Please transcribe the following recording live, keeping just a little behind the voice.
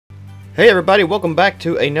Hey everybody, welcome back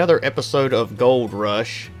to another episode of Gold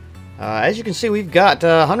Rush. As you can see, we've got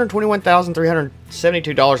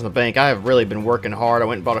 $121,372 in the bank. I have really been working hard. I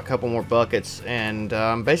went and bought a couple more buckets, and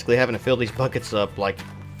I'm basically having to fill these buckets up like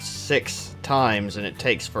 6 times, and it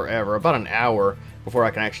takes forever, about an hour, before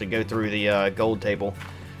I can actually go through the gold table.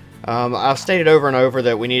 I've stated over and over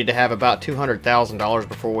that we needed to have about $200,000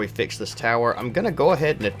 before we fix this tower. I'm going to go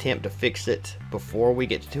ahead and attempt to fix it before we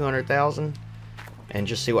get to $200,000. And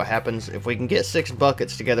just see what happens. If we can get 6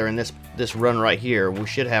 buckets together in this run right here, we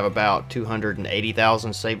should have about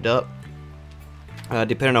 280,000 saved up.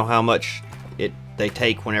 Depending on how much they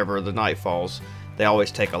take whenever the night falls. They always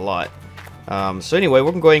take a lot. So anyway,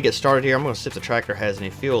 we're going to go ahead and get started here. I'm going to see if the tractor has any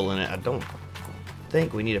fuel in it. I don't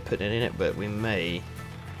think we need to put it in it, but we may.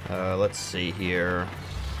 Let's see here.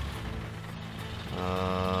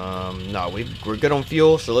 No, we're good on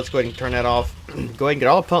fuel, so let's go ahead and turn that off. Go ahead and get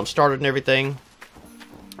all the pumps started and everything.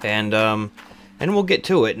 And we'll get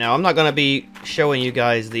to it. Now, I'm not going to be showing you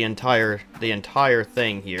guys the entire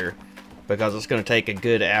thing here, because it's going to take a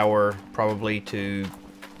good hour probably to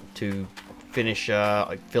finish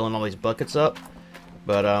filling all these buckets up.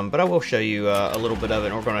 But I will show you a little bit of it,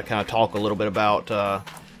 and we're going to kind of talk a little bit about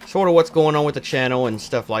sort of what's going on with the channel and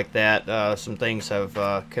stuff like that. Some things have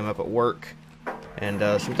come up at work, and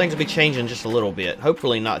some things will be changing just a little bit.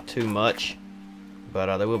 Hopefully not too much.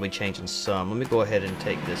 But they will be changing some. Let me go ahead and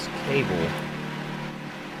take this cable and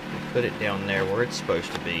put it down there where it's supposed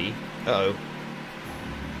to be. Uh-oh.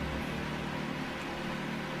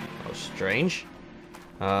 That was strange.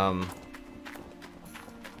 Go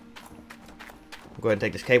ahead and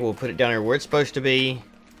take this cable and put it down here where it's supposed to be.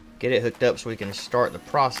 Get it hooked up so we can start the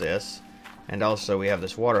process. And also we have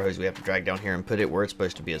this water hose we have to drag down here and put it where it's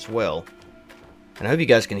supposed to be as well. And I hope you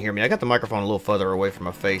guys can hear me. I got the microphone a little further away from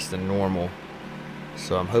my face than normal.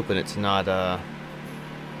 So I'm hoping it's not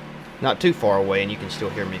too far away and you can still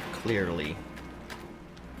hear me clearly.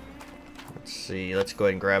 Let's see, let's go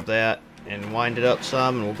ahead and grab that and wind it up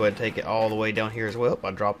some, and we'll go ahead and take it all the way down here as well.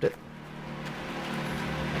 I dropped it.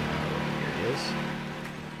 Here it is.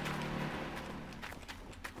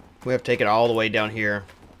 We have to take it all the way down here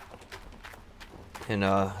and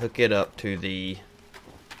hook it up to the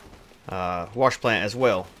wash plant as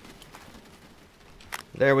well.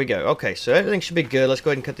 There we go. Okay, so everything should be good. Let's go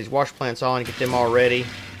ahead and cut these wash plants on and get them all ready.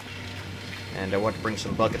 And I want to bring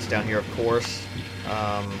some buckets down here, of course.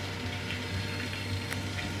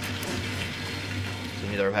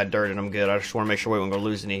 Neither have had dirt in them good. I just want to make sure we weren't going to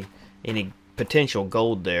lose any potential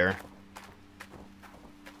gold there.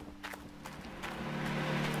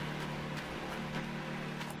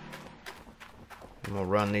 I'm going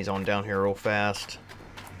to run these on down here real fast.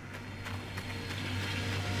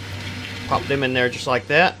 Pop them in there just like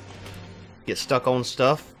that. Get stuck on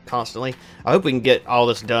stuff constantly. I hope we can get all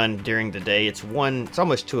this done during the day. It's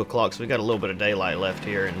almost 2 o'clock, so we got a little bit of daylight left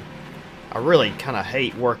here, and I really kind of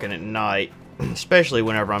hate working at night, especially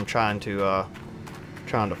whenever I'm trying to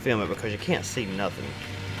film it, because you can't see nothing.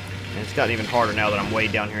 And it's gotten even harder now that I'm way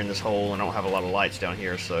down here in this hole and I don't have a lot of lights down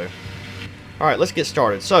here. So, all right, let's get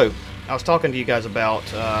started. So, I was talking to you guys about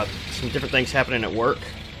some different things happening at work.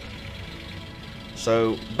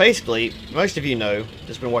 So basically, most of you know,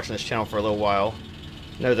 just been watching this channel for a little while,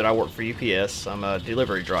 know that I work for UPS. I'm a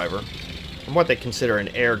delivery driver. I'm what they consider an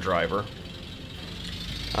air driver.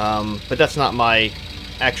 But that's not my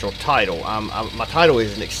actual title. My title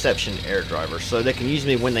is an exception air driver, so they can use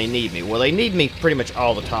me when they need me. Well, they need me pretty much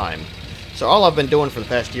all the time. So all I've been doing for the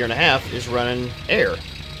past year and a half is running air.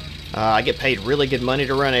 I get paid really good money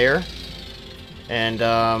to run air, and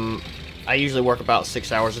I usually work about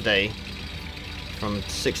 6 hours a day, from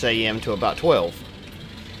 6 a.m. to about 12,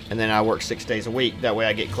 and then I work 6 days a week. That way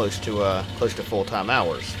I get close to full-time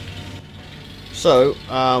hours. So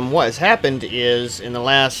what has happened is, in the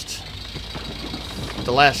last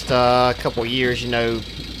couple of years, you know,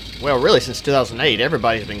 well, really since 2008,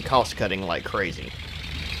 everybody's been cost cutting like crazy,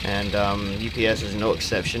 and UPS is no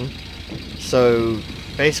exception. So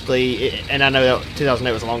basically, and I know that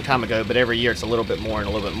 2008 was a long time ago, but every year it's a little bit more and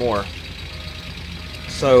a little bit more.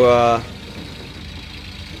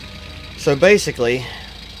 So basically,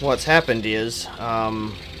 what's happened is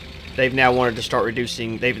they've now wanted to start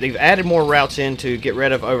reducing. They've added more routes in to get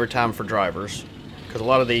rid of overtime for drivers, because a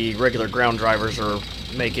lot of the regular ground drivers are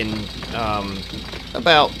making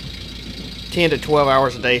about 10 to 12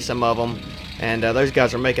 hours a day, some of them, and those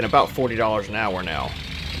guys are making about $40 an hour now.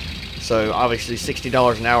 So obviously,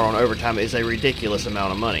 $60 an hour on overtime is a ridiculous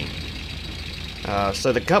amount of money.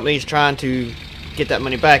 So the company's trying to get that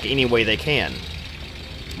money back any way they can.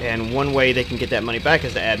 And one way they can get that money back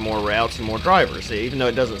is to add more routes and more drivers. Even though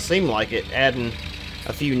it doesn't seem like it, adding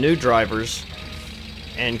a few new drivers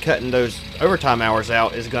and cutting those overtime hours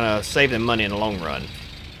out is going to save them money in the long run.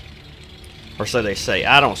 Or so they say.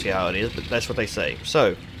 I don't see how it is, but that's what they say.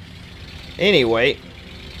 So, anyway,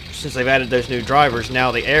 since they've added those new drivers,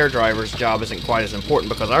 now the air driver's job isn't quite as important,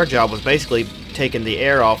 because our job was basically taking the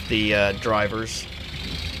air off the drivers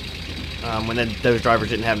when those drivers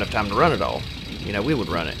didn't have enough time to run it all. You know, we would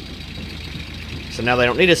run it. So now they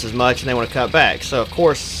don't need us as much, and they want to cut back. So, of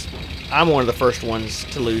course, I'm one of the first ones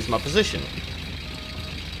to lose my position.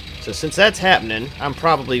 So since that's happening, I'm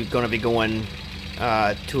probably going to be going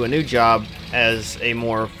to a new job as a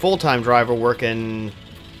more full-time driver, working...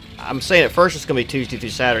 I'm saying at first it's going to be Tuesday through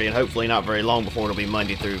Saturday, and hopefully not very long before it'll be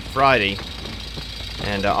Monday through Friday.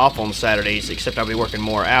 And off on Saturdays, except I'll be working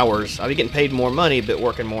more hours. I'll be getting paid more money, but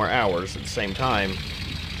working more hours at the same time.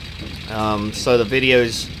 So the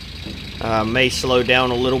videos may slow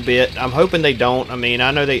down a little bit. I'm hoping they don't. I mean,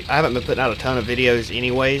 I haven't been putting out a ton of videos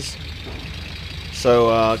anyways.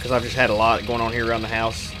 So, because I've just had a lot going on here around the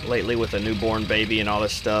house lately with a newborn baby and all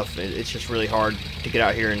this stuff. It's just really hard to get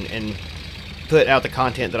out here and put out the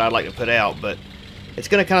content that I'd like to put out. But it's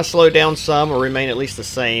going to kind of slow down some, or remain at least the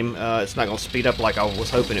same. It's not going to speed up like I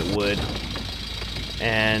was hoping it would.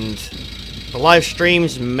 And the live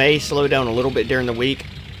streams may slow down a little bit during the week.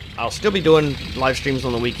 I'll still be doing live streams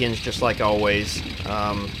on the weekends just like always.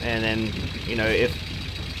 And then, you know,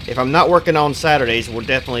 if I'm not working on Saturdays, we'll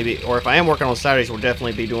definitely be, or if I am working on Saturdays, we'll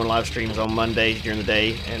definitely be doing live streams on Mondays during the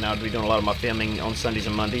day, and I'll be doing a lot of my filming on Sundays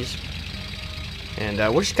and Mondays. And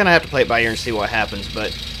we'll just kind of have to play it by ear and see what happens, but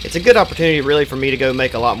it's a good opportunity really for me to go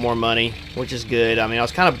make a lot more money, which is good. I mean, I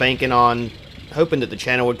was kind of banking on, hoping that the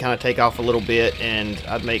channel would kind of take off a little bit, and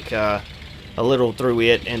I'd make a little through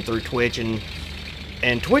it and through Twitch, and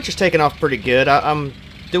Twitch is taking off pretty good. I'm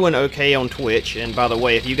doing okay on Twitch, and by the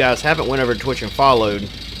way, if you guys haven't went over to Twitch and followed,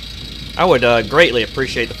 I would greatly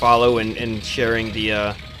appreciate the follow and sharing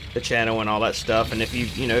the channel and all that stuff. And if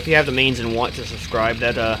you have the means and want to subscribe,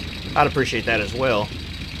 that I'd appreciate that as well.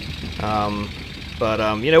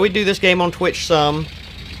 You know, we do this game on Twitch some.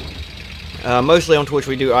 Mostly on Twitch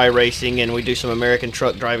we do iRacing, and we do some American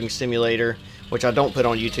Truck Driving Simulator, which I don't put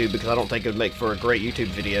on YouTube because I don't think it would make for a great YouTube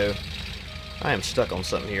video. I am stuck on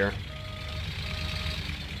something here.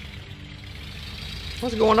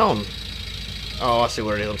 What's going on? Oh, I see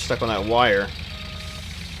what it is. I'm stuck on that wire.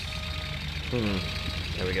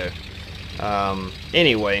 There we go.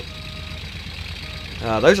 Anyway,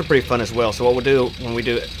 those are pretty fun as well. So what we'll do when we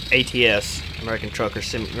do ATS, American Truck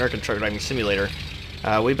Driving Simulator,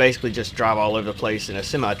 we basically just drive all over the place in a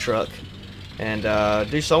semi-truck and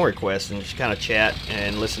do song requests and just kind of chat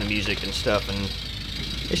and listen to music and stuff. And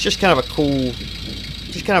it's just kind of a cool,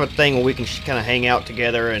 just kind of a thing where we can kind of hang out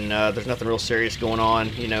together, and there's nothing real serious going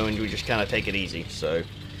on, you know, and we just kind of take it easy. So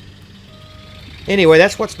anyway,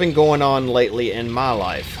 that's what's been going on lately in my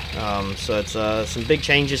life. So it's some big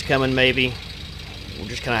changes coming. Maybe we'll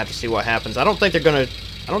just kind of have to see what happens. I don't think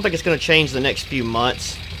it's gonna change the next few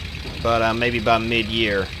months, but maybe by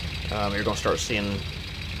mid-year, you're gonna start seeing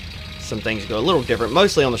some things go a little different.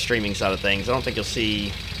 Mostly on the streaming side of things. I don't think you'll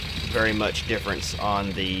see very much difference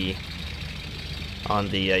on the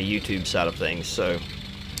YouTube side of things. So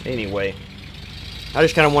anyway, I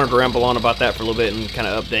just kind of wanted to ramble on about that for a little bit and kind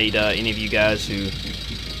of update any of you guys who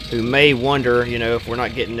may wonder, you know, if we're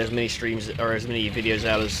not getting as many streams or as many videos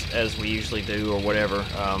out as we usually do or whatever.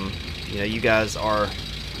 You know, you guys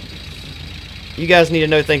need to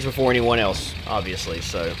know things before anyone else, obviously.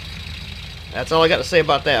 So that's all I got to say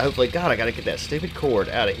about that. Hopefully, God, I got to get that stupid cord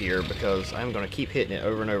out of here because I'm going to keep hitting it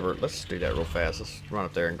over and over. Let's do that real fast. Let's run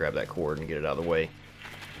up there and grab that cord and get it out of the way.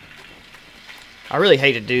 I really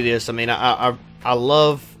hate to do this. I mean, I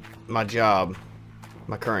love my job,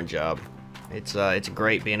 my current job. It's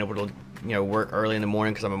great being able to, you know, work early in the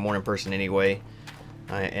morning because I'm a morning person anyway,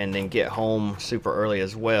 and then get home super early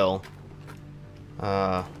as well.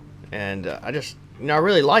 And I just, you know, I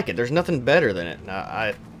really like it. There's nothing better than it.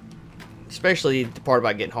 Especially the part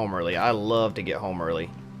about getting home early. I love to get home early.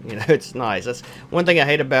 You know, it's nice. That's one thing I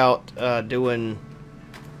hate about doing.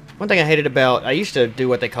 One thing I hated about, I used to do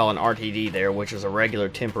what they call an RTD there, which is a regular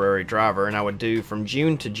temporary driver, and I would do from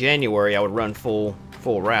June to January, I would run full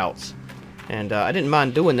routes. And I didn't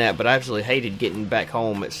mind doing that, but I absolutely hated getting back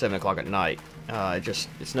home at 7 o'clock at night.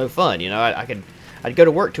 It's no fun, you know. I'd go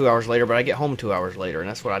to work 2 hours later, but I'd get home 2 hours later, and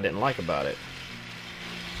that's what I didn't like about it.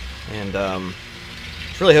 And I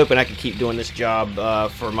was really hoping I could keep doing this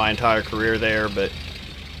job for my entire career there, but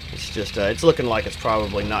it's just, it's looking like it's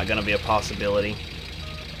probably not going to be a possibility.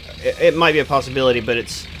 It might be a possibility, but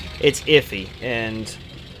it's iffy, and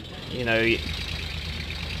you know,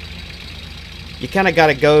 you kind of got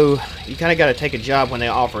to go. You kind of got to take a job when they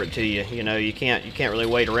offer it to you. You know, you can't really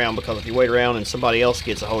wait around, because if you wait around and somebody else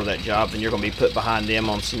gets a hold of that job, then you're going to be put behind them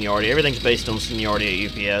on seniority. Everything's based on seniority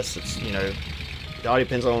at UPS. It's, you know, it all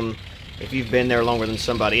depends on if you've been there longer than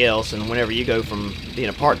somebody else, and whenever you go from being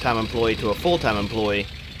a part-time employee to a full-time employee,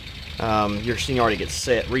 your seniority gets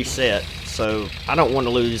reset. So I don't want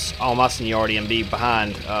to lose all my seniority and be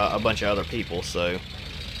behind a bunch of other people. So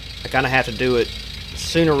I kind of have to do it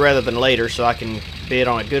sooner rather than later, so I can bid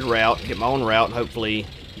on a good route, get my own route, and hopefully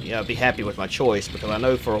be happy with my choice, because I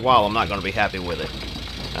know for a while I'm not going to be happy with it.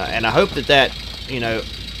 And I hope that, you know,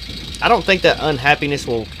 I don't think that unhappiness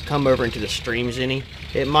will come over into the streams any.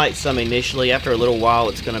 It might some initially. After a little while,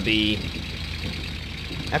 it's going to be...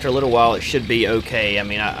 After a little while, it should be okay. I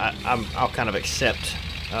mean, I'll kind of accept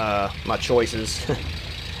my choices.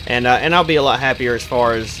 And I'll be a lot happier as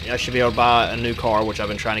far as I should be able to buy a new car, which I've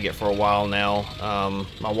been trying to get for a while now.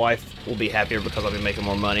 My wife will be happier because I'll be making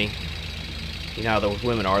more money. You know how those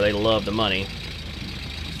women are; they love the money.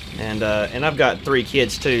 And I've got 3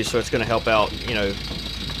 kids too, so it's going to help out, you know,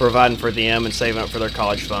 providing for them and saving up for their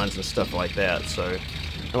college funds and stuff like that. So,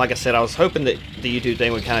 and like I said, I was hoping that the YouTube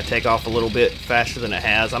thing would kind of take off a little bit faster than it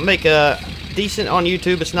has. I make decent on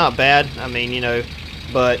YouTube. It's not bad. I mean, you know,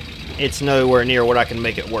 but it's nowhere near what I can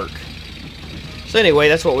make it work. So anyway,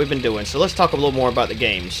 that's what we've been doing. So let's talk a little more about the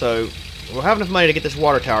game. So we'll have enough money to get this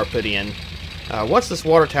water tower put in. Once this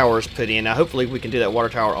water tower is put in, now hopefully we can do that water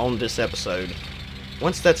tower on this episode.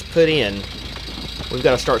 Once that's put in, we've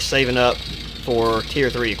got to start saving up for tier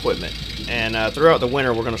 3 equipment. And throughout the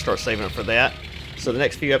winter, we're going to start saving up for that. So the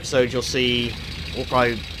next few episodes you'll see will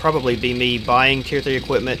probably be me buying tier 3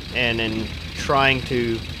 equipment and then trying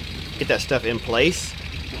to get that stuff in place.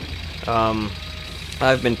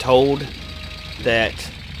 I've been told that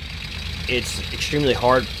it's extremely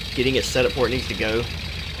hard getting it set up where it needs to go,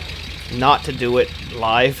 not to do it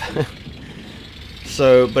live.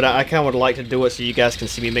 So, but I kind of would like to do it so you guys can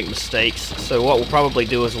see me make mistakes. So what we'll probably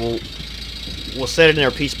do is we'll set it in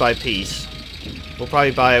there piece by piece. We'll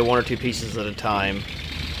probably buy 1 or 2 pieces at a time,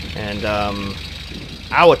 and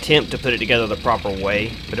I'll attempt to put it together the proper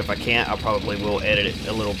way, but if I can't, I probably will edit it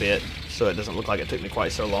a little bit so it doesn't look like it took me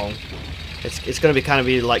quite so long. It's going to be kind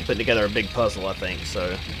of like putting together a big puzzle, I think.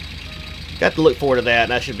 So got to look forward to that,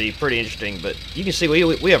 and that should be pretty interesting. But you can see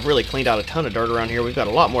we have really cleaned out a ton of dirt around here. We've got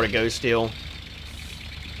a lot more to go still.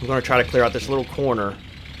 I'm going to try to clear out this little corner,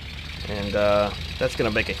 and that's going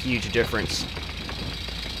to make a huge difference.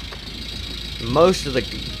 Most of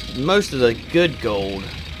the good gold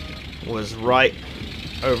was right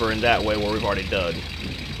over in that way where we've already dug.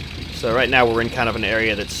 So right now we're in kind of an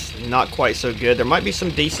area that's not quite so good. There might be some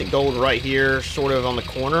decent gold right here, sort of on the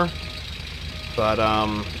corner, but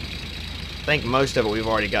I think most of it we've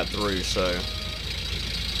already got through. So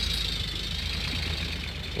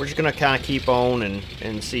we're just gonna kind of keep on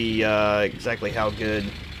and see exactly how good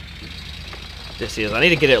this is. I need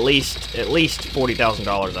to get at least $40,000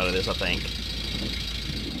 out of this, I think.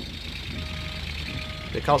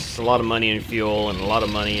 It costs us a lot of money in fuel and a lot of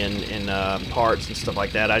money in parts and stuff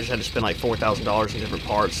like that. I just had to spend like $4,000 in different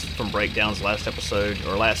parts from breakdowns last episode,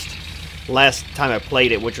 or last time I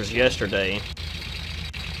played it, which was yesterday.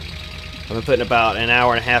 I've been putting about an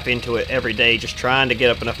hour and a half into it every day, just trying to get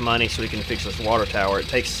up enough money so we can fix this water tower. It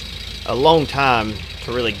takes a long time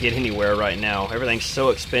to really get anywhere right now. Everything's so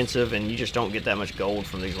expensive, and you just don't get that much gold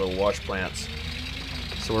from these little wash plants.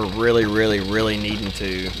 So we're really needing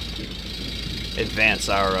to advance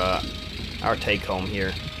our take home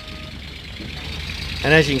here.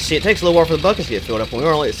 And as you can see, it takes a little while for the buckets to get filled up, and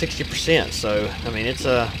we're only at 60%. So I mean, it's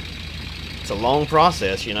a long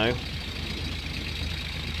process, you know.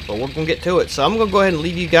 But we're gonna get to it. So I'm gonna go ahead and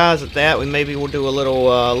leave you guys at that. Maybe we'll do a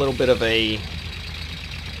little bit of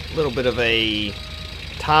a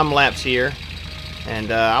time lapse here, and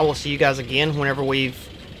I will see you guys again whenever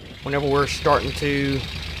we're starting to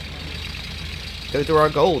go through our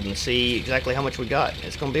gold and see exactly how much we got.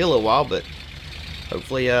 It's going to be a little while, but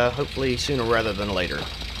hopefully sooner rather than later.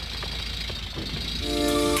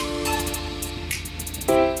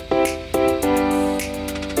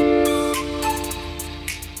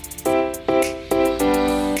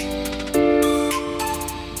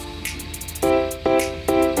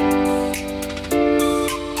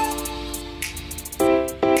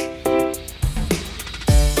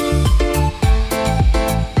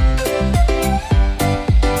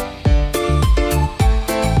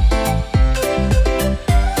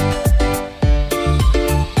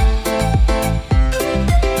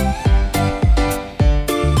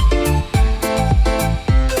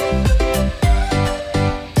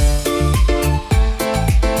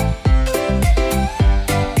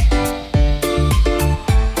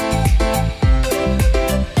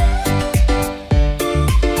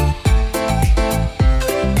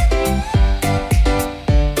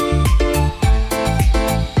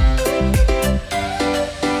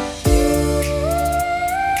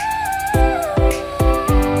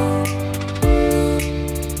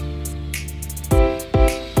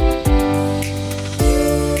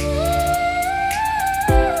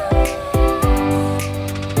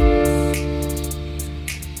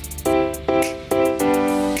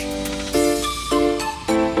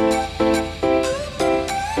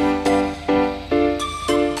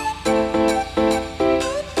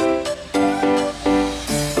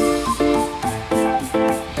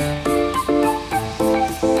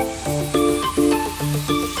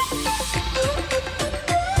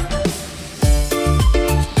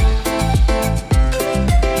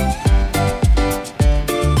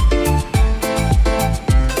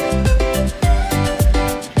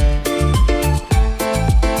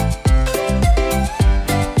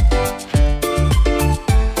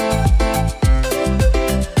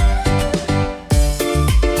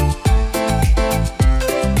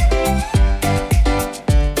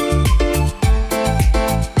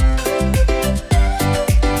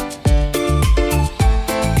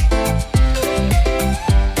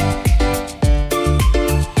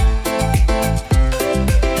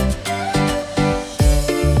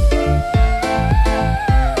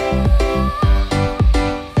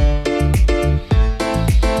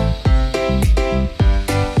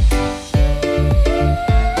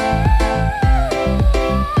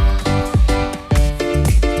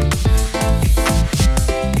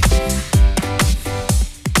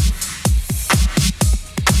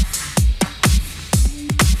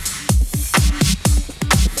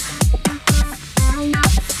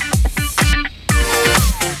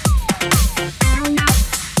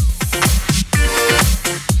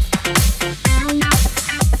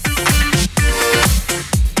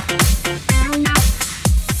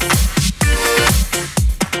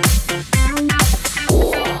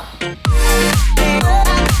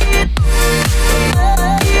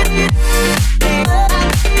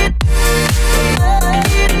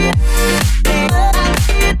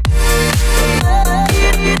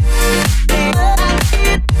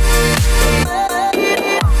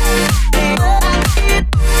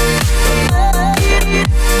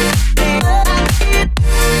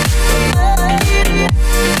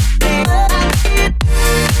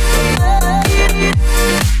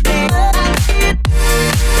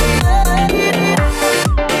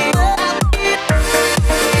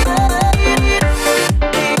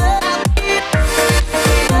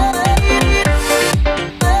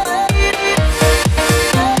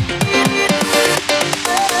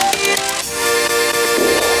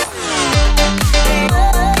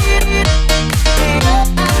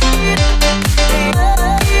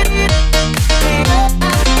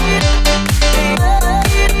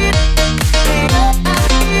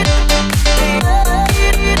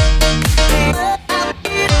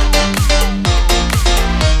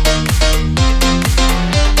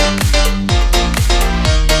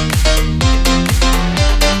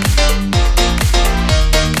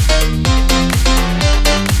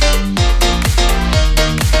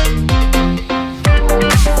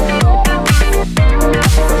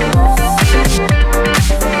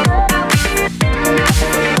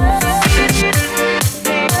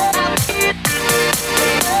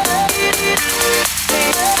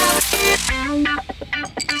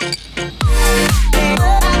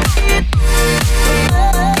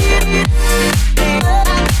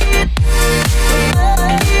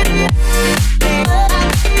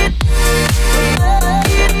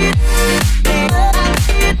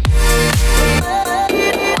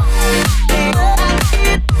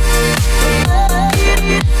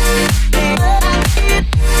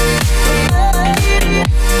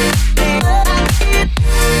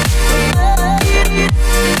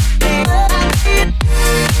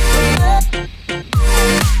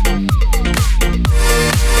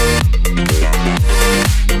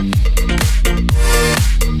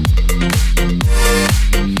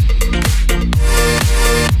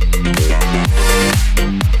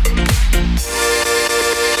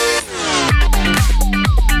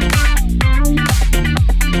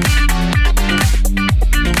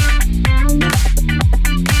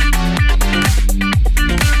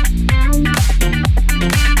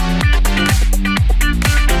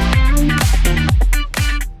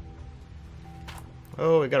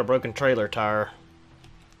 got a broken trailer tire.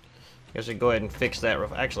 Guess we go ahead and fix that.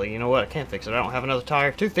 Actually, you know what? I can't fix it. I don't have another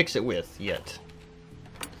tire to fix it with yet.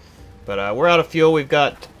 But we're out of fuel. We've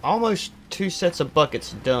got almost 2 sets of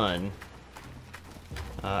buckets done.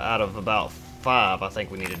 Out of about 5, I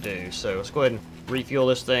think we need to do. So let's go ahead and refuel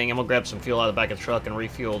this thing. I'm gonna grab some fuel out of the back of the truck and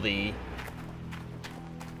refuel the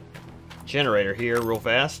generator here real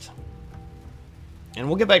fast. And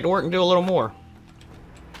we'll get back to work and do a little more.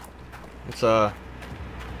 It's a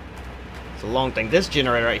long thing. This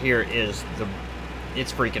generator right here it's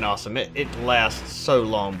freaking awesome. It lasts so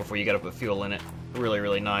long before you gotta put fuel in it. Really,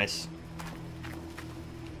 really nice.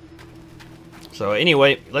 So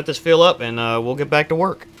anyway, let this fill up and we'll get back to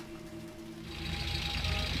work.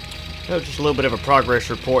 So just a little bit of a progress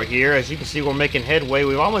report here. As you can see, we're making headway.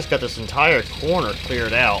 We've almost got this entire corner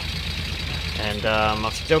cleared out. And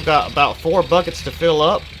I've still got about 4 buckets to fill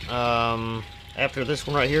up after this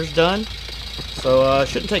one right here is done. So it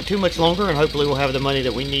shouldn't take too much longer, and hopefully we'll have the money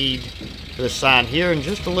that we need for this sign here. In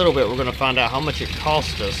just a little bit, we're going to find out how much it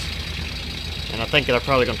cost us. And I think that I'm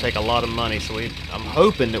probably going to take a lot of money, so I'm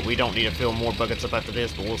hoping that we don't need to fill more buckets up after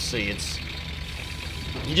this, but we'll see.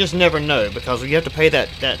 You just never know, because you have to pay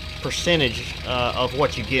that percentage of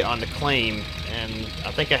what you get on the claim. And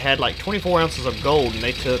I think I had like 24 ounces of gold, and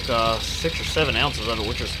they took 6 or 7 ounces of it,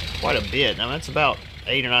 which is quite a bit. I mean, that's about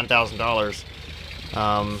 $8,000 or $9,000.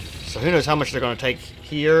 So who knows how much they're going to take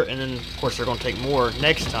here, and then of course they're going to take more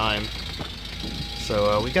next time.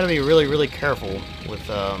 So we got to be really, really careful with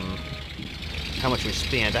how much we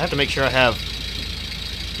spend. I have to make sure I have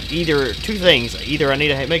either 2 things. Either I need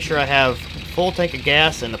to make sure I have full tank of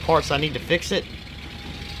gas and the parts I need to fix it,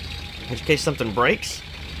 in case something breaks,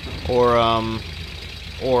 or $5,000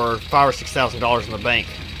 or $6,000 in the bank,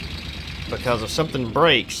 because if something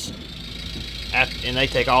breaks and they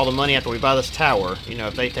take all the money after we buy this tower, you know,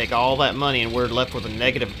 if they take all that money and we're left with a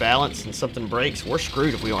negative balance and something breaks, we're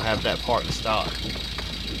screwed if we don't have that part in stock.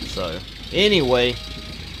 So anyway,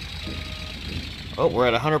 oh, we're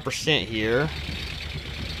at 100% here.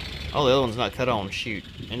 Oh, the other one's not cut on. Shoot.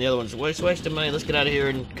 And the other one's wasting money. Let's get out of here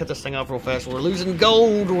and cut this thing off real fast. We're losing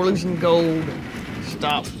gold. We're losing gold.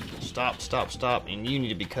 Stop. Stop. Stop. Stop. And you need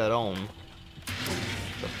to be cut on. So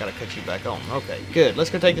I've got to cut you back on. Okay, good. Let's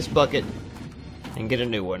go take this bucket and get a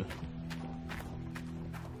new one.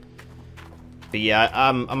 But yeah,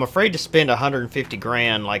 I'm afraid to spend 150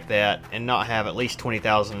 grand like that and not have at least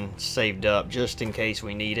 20,000 saved up just in case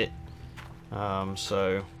we need it.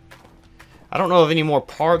 So I don't know of any more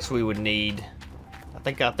parts we would need. I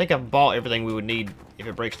think I've bought everything we would need if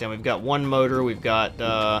it breaks down. We've got one motor. We've got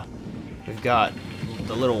the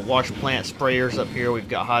little wash plant sprayers up here. We've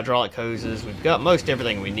got hydraulic hoses. We've got most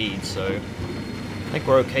everything we need. So I think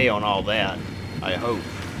we're okay on all that. I hope.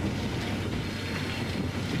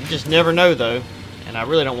 You just never know though, and I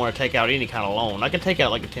really don't want to take out any kind of loan. I can take out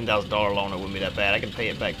like a $10,000 loan. It wouldn't be that bad. I can pay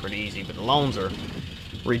it back pretty easy. But the loans are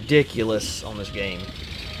ridiculous on this game.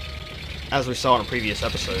 As we saw in a previous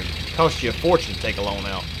episode, it costs you a fortune to take a loan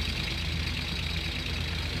out.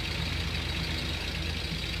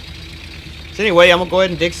 So anyway, I'm going to go ahead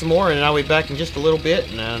and dig some more, and I'll be back in just a little bit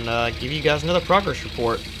and give you guys another progress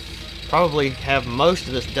report. Probably have most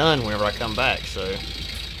of this done whenever I come back, so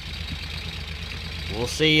we'll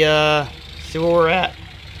see where we're at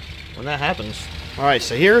when that happens. Alright,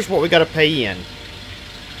 so here's what we got to pay in.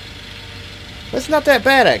 That's not that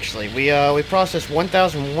bad, actually. We processed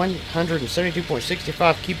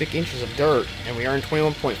 1,172.65 cubic inches of dirt, and we earned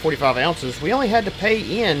 21.45 ounces. We only had to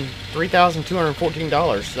pay in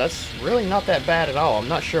 $3,214, so that's really not that bad at all. I'm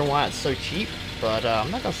not sure why it's so cheap, but I'm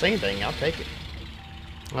not going to say anything. I'll take it.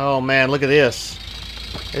 Oh, man, look at this.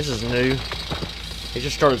 This is new. It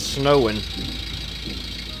just started snowing.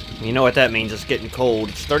 You know what that means. It's getting cold.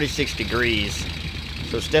 It's 36 degrees.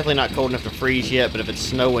 So it's definitely not cold enough to freeze yet, but if it's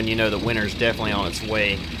snowing, you know that winter's definitely on its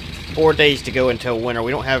way. 4 days to go until winter.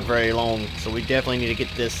 We don't have very long, so we definitely need to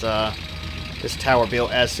get this this tower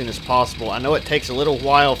built as soon as possible. I know it takes a little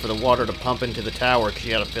while for the water to pump into the tower because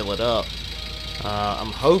you got to fill it up.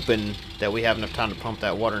 I'm hoping that we have enough time to pump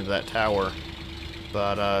that water into that tower,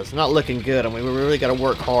 but it's not looking good. I mean, we really got to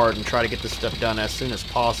work hard and try to get this stuff done as soon as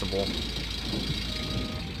possible.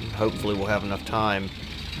 Hopefully we'll have enough time.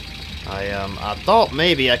 I thought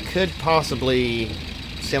maybe I could possibly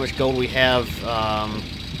see how much gold we have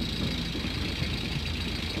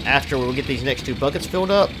after we'll get these next 2 buckets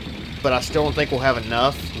filled up, but I still don't think we'll have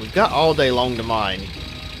enough. We've got all day long to mine,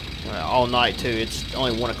 all night too. It's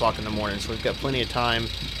only 1 o'clock in the morning, so we've got plenty of time.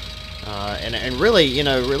 And really, you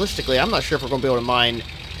know, realistically, I'm not sure if we're going to be able to mine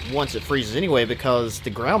once it freezes anyway, because the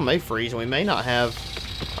ground may freeze and we may not have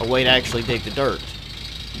a way to actually dig the dirt.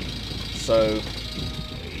 So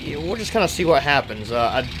yeah, we'll just kind of see what happens.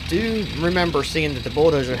 I do remember seeing that the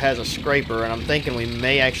bulldozer has a scraper, and I'm thinking we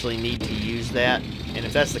may actually need to use that. And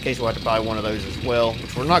if that's the case, we'll have to buy one of those as well,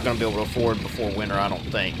 which we're not going to be able to afford before winter, I don't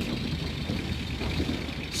think.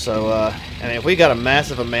 So, I mean, if we got a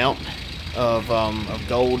massive amount of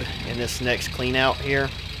gold in this next clean out here,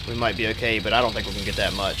 we might be okay, but I don't think we can get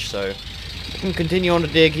that much. So we can continue on to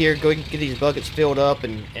dig here, go and get these buckets filled up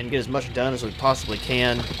and get as much done as we possibly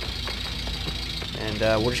can. And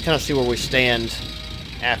we'll just kind of see where we stand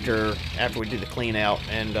after we do the clean out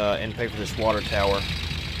and pay for this water tower.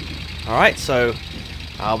 Alright, so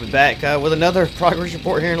I'll be back with another progress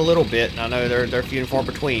report here in a little bit. And I know they're few and far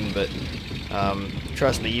between, but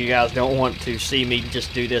trust me, you guys don't want to see me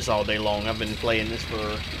just do this all day long. I've been playing this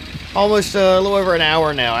for almost a little over an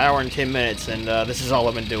hour now, hour and 10 minutes, and this is all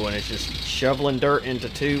I've been doing. It's just shoveling dirt into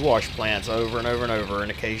 2 wash plants over and over and over, and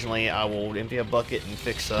occasionally I will empty a bucket and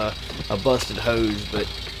fix a busted hose, but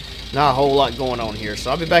not a whole lot going on here. So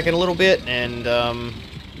I'll be back in a little bit, and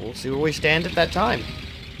we'll see where we stand at that time.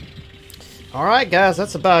 Alright guys,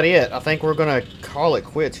 that's about it. I think we're going to call it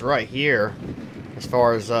quits right here as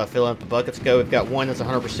far as filling up the buckets go. We've got one that's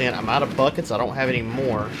 100%. I'm out of buckets. I don't have any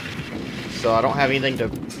more, so I don't have anything to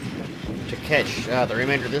catch the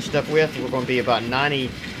remainder of this stuff with. We're going to be about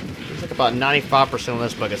 95% on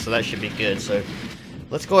this bucket, so that should be good. So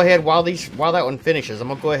let's go ahead while that one finishes. I'm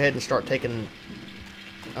gonna go ahead and start taking.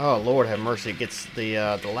 Oh Lord, have mercy! It gets the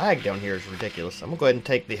lag down here is ridiculous. I'm gonna go ahead and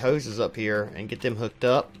take the hoses up here and get them hooked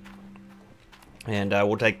up, and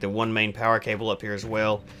we'll take the one main power cable up here as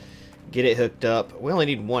well. Get it hooked up. We only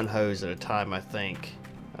need one hose at a time, I think.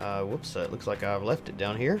 Whoops! It looks like I've left it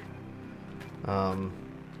down here.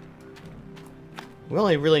 We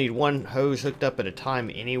only really need one hose hooked up at a time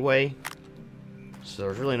anyway, so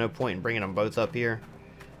there's really no point in bringing them both up here.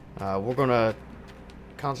 We're going to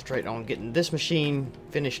concentrate on getting this machine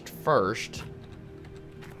finished first,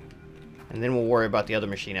 and then we'll worry about the other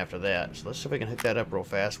machine after that. So let's see if we can hook that up real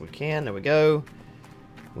fast. We can. There we go.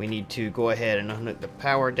 We need to go ahead and unhook the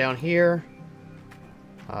power down here.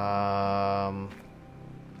 Power,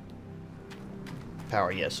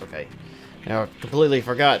 yes, okay. Now, I completely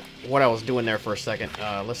forgot what I was doing there for a second.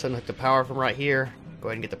 Let's unhook the power from right here. Go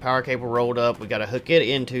ahead and get the power cable rolled up. We got to hook it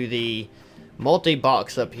into the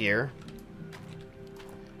multi-box up here,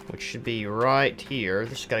 which should be right here.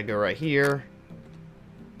 This has got to go right here.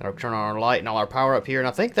 That'll turn on our light and all our power up here. And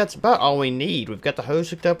I think that's about all we need. We've got the hose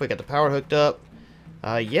hooked up. We got the power hooked up.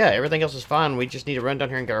 Yeah, everything else is fine. We just need to run down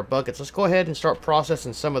here and get our buckets. Let's go ahead and start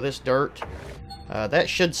processing some of this dirt. That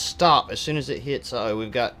should stop as soon as it hits. Oh,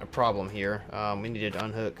 we've got a problem here. We need to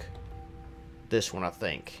unhook this one, I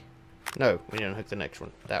think. No, we need to unhook the next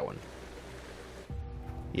one. That one.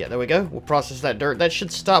 Yeah, there we go. We'll process that dirt. That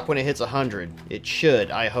should stop when it hits 100. It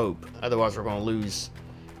should, I hope. Otherwise, we're going to lose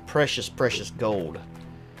precious, precious gold.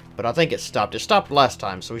 But I think it stopped. It stopped last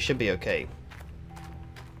time, so we should be okay.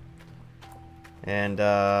 And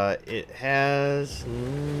it has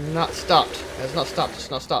not stopped. It has not stopped.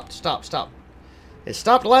 It's not stopped. Stop. It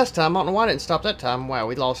stopped last time. I don't know why it didn't stop that time. Wow,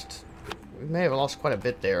 we may have lost quite a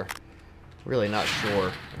bit there. Really not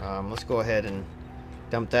sure. Let's go ahead and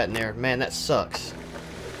dump that in there. Man, that sucks.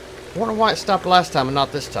 I wonder why it stopped last time and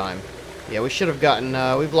not this time. Yeah, we should have gotten,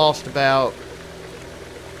 we've lost about,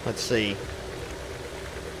 let's see.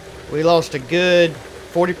 We lost a good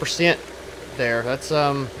 40% there. That's,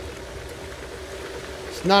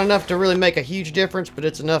 it's not enough to really make a huge difference, but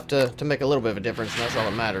it's enough to make a little bit of a difference, and that's all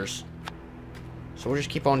that matters. So we'll just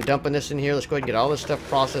keep on dumping this in here. Let's go ahead and get all this stuff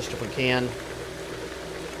processed if we can.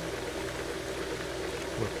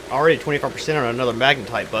 We're already 25% on another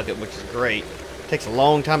magnetite bucket, which is great. It takes a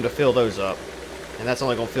long time to fill those up, and that's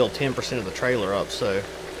only going to fill 10% of the trailer up, so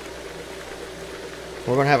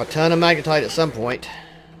we're going to have a ton of magnetite at some point.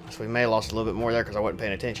 So we may have lost a little bit more there because I wasn't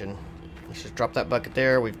paying attention. Let's just drop that bucket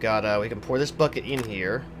there. We've got, we can pour this bucket in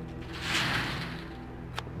here.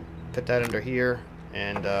 Put that under here.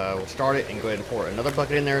 And we'll start it and go ahead and pour another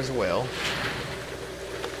bucket in there as well.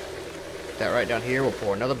 Put that right down here. We'll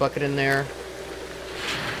pour another bucket in there.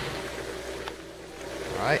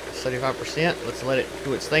 Alright, 75%. Let's let it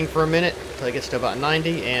do its thing for a minute until it gets to about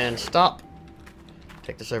 90 and stop.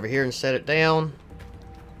 Take this over here and set it down.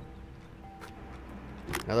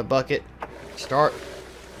 Another bucket. Start.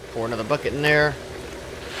 Pour another bucket in there.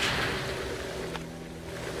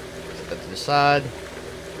 Set that to the side.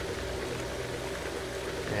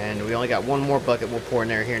 And we only got one more bucket we'll pour in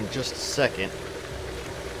there here in just a second.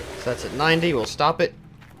 So that's at 90. We'll stop it.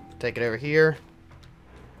 Take it over here.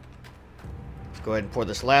 Let's go ahead and pour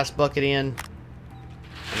this last bucket in.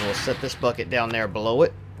 And we'll set this bucket down there below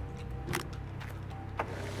it.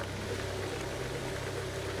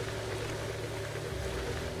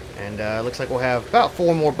 And looks like we'll have about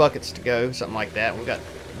 4 more buckets to go, something like that. We've got,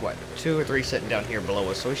 what, 2 or 3 sitting down here below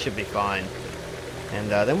us, so we should be fine. And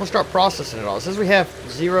then we'll start processing it all. It says we have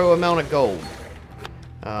 0 amount of gold.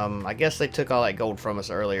 I guess they took all that gold from us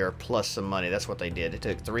earlier, plus some money. That's what they did. They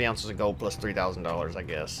took 3 ounces of gold plus $3,000, I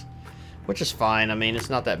guess. Which is fine. I mean, it's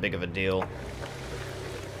not that big of a deal.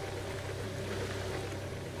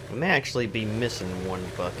 We may actually be missing 1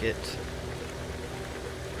 bucket.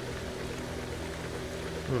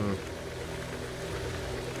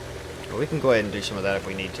 Well, we can go ahead and do some of that if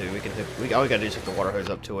we need to. All we gotta do is hook the water hose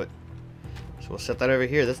up to it. So we'll set that over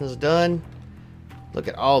here. This one's done. Look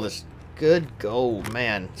at all this good gold.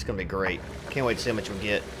 Man, it's gonna be great. Can't wait to see how much we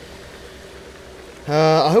get.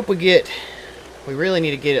 I hope we get... We really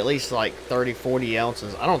need to get at least like 30, 40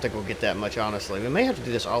 ounces. I don't think we'll get that much, honestly. We may have to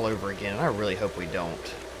do this all over again, and I really hope we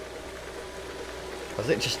don't. Because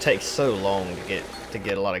it just takes so long to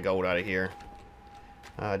get a lot of gold out of here.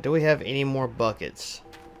 Do we have any more buckets?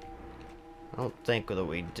 I don't think that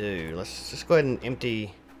we do. Let's just go ahead and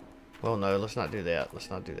empty... Well, no, let's not do that. Let's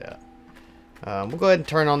not do that. We'll go ahead and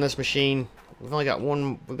turn on this machine. We've only got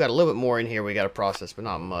one... We've got a little bit more in here we got to process, but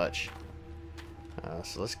not much.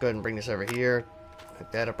 So let's go ahead and bring this over here.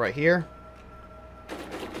 Hook that up right here.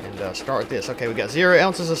 And start with this. Okay, we got 0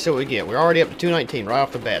 ounces. Let's see what we get. We're already up to 219 right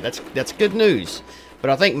off the bat. That's good news. But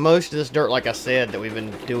I think most of this dirt, like I said, that we've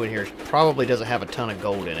been doing here probably doesn't have a ton of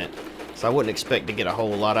gold in it. So I wouldn't expect to get a whole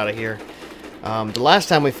lot out of here. The last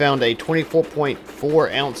time we found a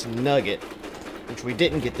 24.4 ounce nugget, which we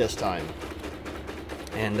didn't get this time.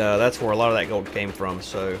 And that's where a lot of that gold came from.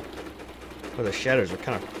 So well, the shadows are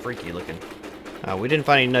kind of freaky looking. We didn't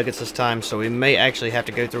find any nuggets this time, so we may actually have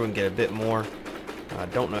to go through and get a bit more. I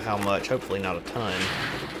don't know how much. Hopefully not a ton.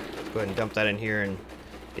 Let's go ahead and dump that in here and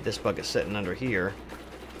get this bucket sitting under here.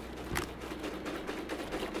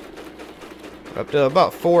 We're up to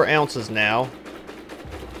about 4 ounces now.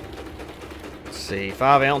 Let's see,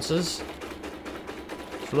 5 ounces. So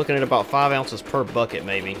we're looking at about 5 ounces per bucket,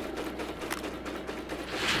 maybe.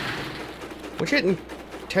 Which isn't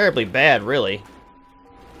terribly bad, really.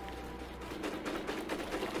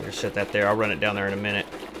 Just set that there. I'll run it down there in a minute.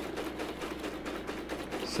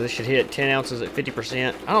 So this should hit 10 ounces at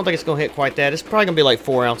 50%. I don't think it's going to hit quite that. It's probably going to be like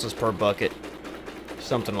 4 ounces per bucket.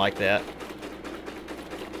 Something like that.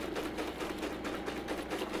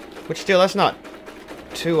 Which still, that's not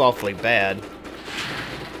too awfully bad.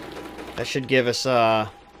 That should give us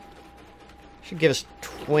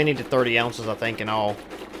 20 to 30 ounces, I think, in all.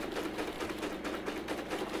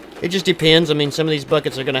 It just depends. I mean, some of these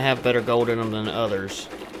buckets are going to have better gold in them than others.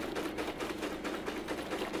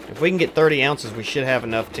 If we can get 30 ounces, we should have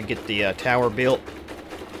enough to get the tower built.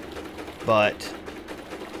 But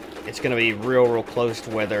it's going to be real close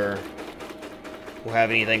to whether we'll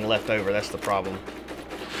have anything left over. That's the problem.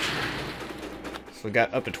 So we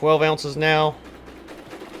got up to 12 ounces now.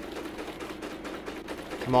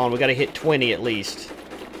 Come on, we got to hit 20 at least.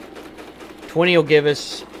 20 will give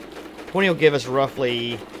us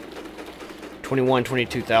roughly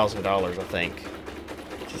 $22,000, I think.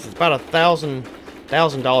 This is about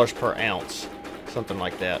 $1,000 per ounce, something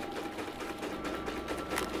like that.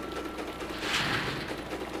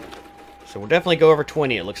 So we'll definitely go over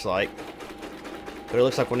 20, it looks like. But it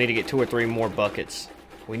looks like we'll need to get 2 or 3 more buckets.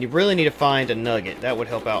 We really need to find a nugget. That would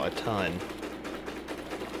help out a ton.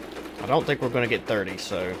 I don't think we're going to get 30,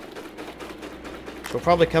 so we'll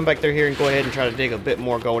probably come back through here and go ahead and try to dig a bit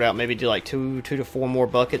more gold out. Maybe do like 2 to 4 more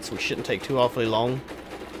buckets, which shouldn't take too awfully long.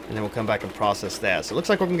 And then we'll come back and process that. So it looks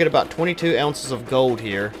like we're going to get about 22 ounces of gold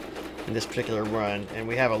here in this particular run. And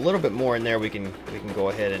we have a little bit more in there we can go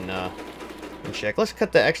ahead and check. Let's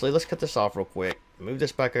cut this off real quick. Move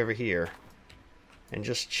this back over here. And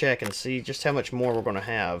just check and see just how much more we're going to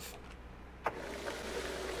have.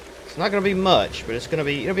 It's not going to be much, but it'll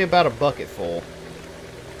be about a bucket full.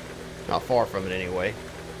 Not far from it anyway.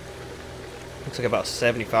 Looks like about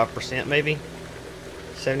 75% maybe.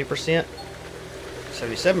 70%.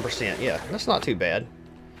 77%, yeah. That's not too bad.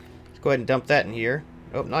 Let's go ahead and dump that in here.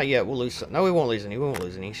 Oh, not yet. We'll lose some. No, we won't lose any. We won't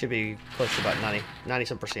lose any. Should be close to about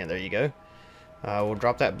 90-some%. There you go. We'll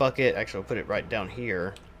drop that bucket. Actually, we'll put it right down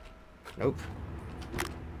here. Nope.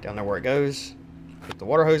 Down there where it goes. Put the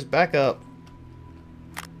water hose back up.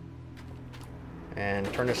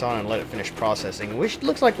 And turn this on and let it finish processing. Which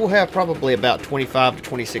looks like we'll have probably about 25 to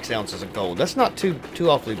 26 ounces of gold. That's not too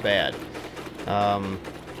awfully bad.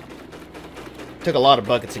 Took a lot of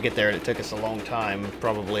buckets to get there, and it took us a long time.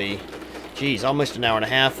 Probably, geez, almost an hour and a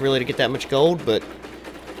half really to get that much gold. But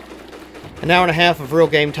an hour and a half of real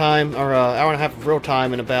game time, or an hour and a half of real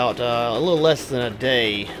time, in about a little less than a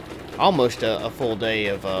day. Almost a full day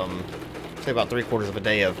of say about 3/4 of a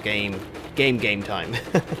day of game time.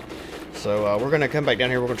 So we're going to come back down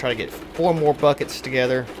here. We're going to try to get 4 more buckets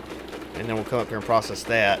together, and then we'll come up here and process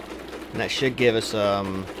that. And that should give us,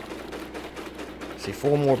 see,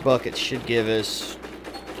 4 more buckets should give us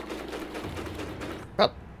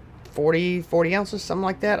about 40 ounces, something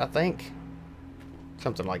like that, I think.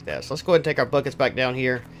 Something like that. So let's go ahead and take our buckets back down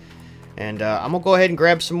here. And I'm going to go ahead and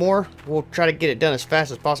grab some more. We'll try to get it done as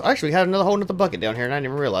fast as possible. Actually, we had another whole nother bucket down here, and I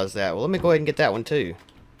didn't even realize that. Well, let me go ahead and get that one, too.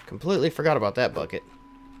 Completely forgot about that bucket.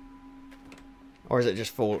 Or is it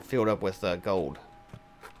just filled up with gold?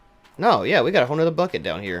 No, yeah, we got a whole nother bucket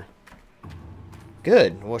down here.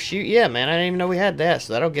 Good. Well, shoot, yeah, man, I didn't even know we had that.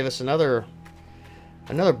 So that'll give us another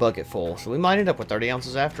bucket full. So we might end up with 30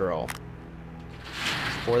 ounces after all.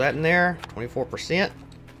 Let's pour that in there, 24%.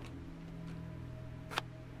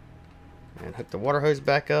 And hook the water hose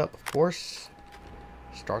back up, of course.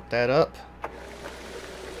 Start that up.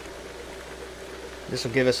 This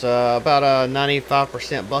will give us about a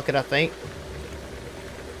 95% bucket, I think.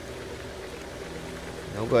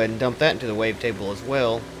 And we'll go ahead and dump that into the wave table as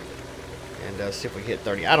well. And see if we hit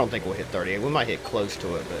 30. I don't think we'll hit 30. We might hit close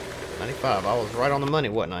to it, but 95. I was right on the money,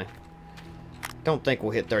 wasn't I? Don't think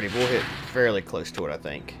we'll hit 30, but we'll hit fairly close to it, I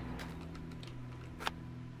think.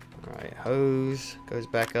 Alright, hose goes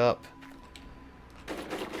back up.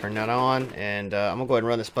 Turn that on, and I'm going to go ahead and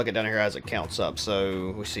run this bucket down here as it counts up.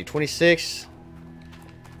 So we see 26,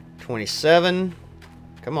 27.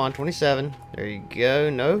 Come on, 27. There you go.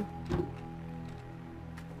 No.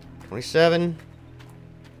 27.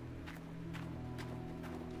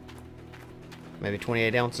 Maybe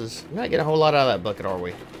 28 ounces. We're not getting a whole lot out of that bucket, are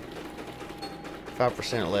we?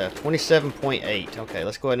 5% left. 27.8. Okay,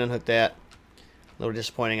 let's go ahead and unhook that. A little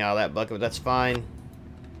disappointing out of that bucket, but that's fine.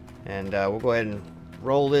 And we'll go ahead and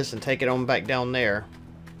roll this and take it on back down there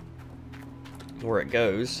where it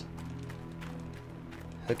goes.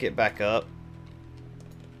 Hook it back up.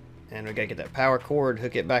 And we gotta get that power cord,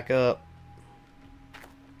 hook it back up.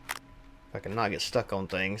 If I can not get stuck on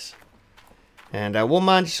things. And we'll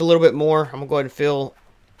mine just a little bit more. I'm gonna go ahead and fill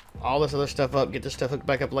all this other stuff up, get this stuff hooked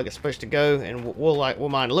back up like it's supposed to go, and we'll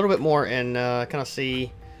mine a little bit more and kind of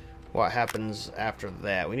see what happens after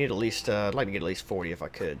that. We need at least I'd like to get at least 40 if I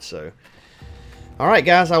could. So, all right,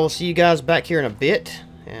 guys, I will see you guys back here in a bit,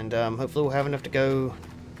 and hopefully we'll have enough to go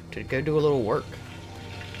do a little work.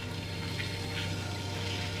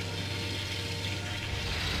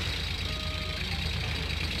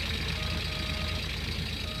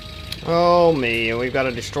 Oh me, we've got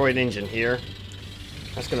a destroyed engine here.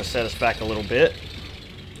 That's going to set us back a little bit.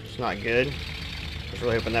 It's not good. I was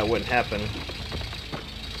really hoping that wouldn't happen.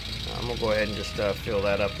 I'm going to go ahead and just fill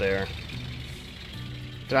that up there.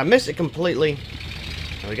 Did I miss it completely?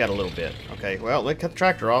 No, we got a little bit. Okay, well, let's cut the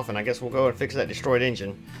tractor off, and I guess we'll go and fix that destroyed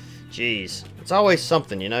engine. Jeez, it's always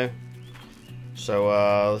something, you know? So,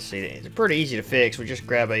 let's see. It's pretty easy to fix. We just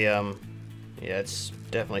grab a, yeah, it's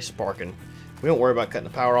definitely sparking. We don't worry about cutting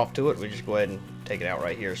the power off to it. We just go ahead and take it out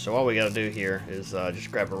right here. So all we got to do here is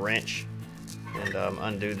just grab a wrench and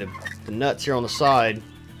undo the nuts here on the side.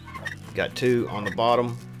 Got 2 on the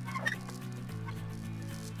bottom.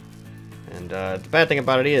 And the bad thing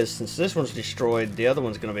about it is, since this one's destroyed, the other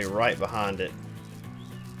one's going to be right behind it.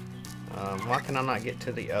 Why can I not get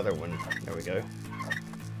to the other one? There we go.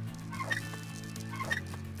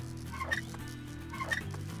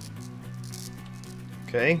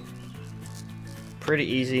 Okay. Pretty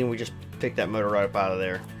easy, and we just picked that motor right up out of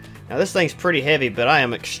there. Now this thing's pretty heavy, but I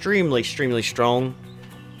am extremely strong,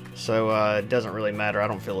 so it doesn't really matter. I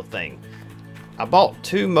don't feel a thing. I bought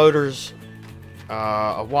 2 motors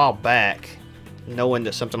a while back, knowing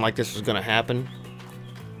that something like this was going to happen,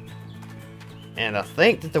 and I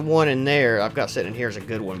think that the one in there I've got sitting in here is a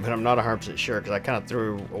good one, but I'm not 100% sure because I kind of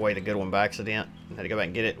threw away the good one by accident and had to go back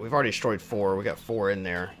and get it. We've already destroyed 4. We got 4 in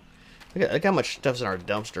there. Look how much stuff's in our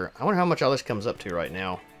dumpster. I wonder how much all this comes up to right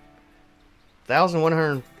now.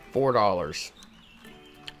 $1,104.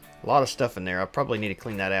 A lot of stuff in there. I probably need to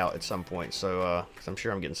clean that out at some point, so because I'm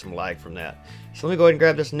sure I'm getting some lag from that. So let me go ahead and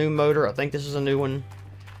grab this new motor. I think this is a new one,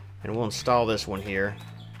 and we'll install this one here,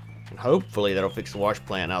 and hopefully that'll fix the wash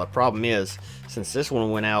plant. Now the problem is, since this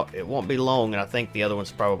one went out, it won't be long, and I think the other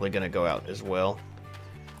one's probably going to go out as well.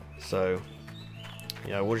 So,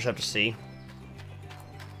 you know, we'll just have to see.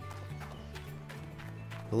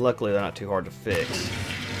 Luckily, they're not too hard to fix.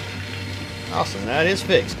 Awesome, that is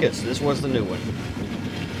fixed. Good, so this was the new one.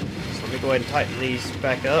 So let me go ahead and tighten these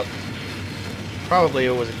back up. Probably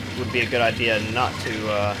it would be a good idea not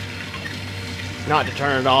to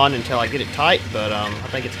turn it on until I get it tight, but I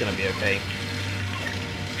think it's going to be okay.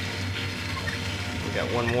 We got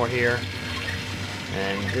one more here.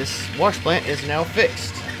 And this wash plant is now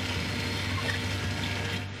fixed.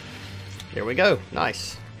 There we go.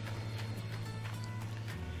 Nice.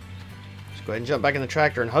 Let's go ahead and jump back in the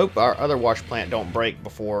tractor and hope our other wash plant don't break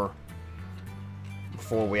before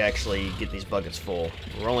we actually get these buckets full.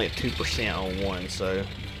 We're only at 2% on one, so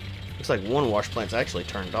looks like one wash plant's actually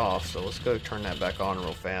turned off. So let's go turn that back on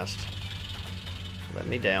real fast. Let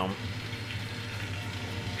me down.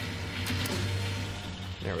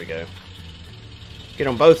 There we go. Get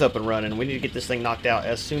them both up and running. We need to get this thing knocked out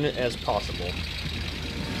as soon as possible.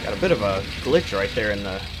 Got a bit of a glitch right there in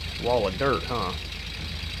the wall of dirt, huh?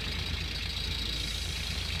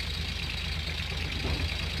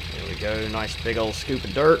 There we go. Nice big old scoop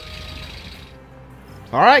of dirt.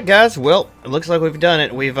 Alright guys, well, it looks like we've done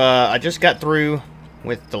it. I just got through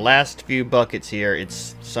with the last few buckets here.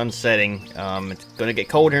 It's sunsetting. It's going to get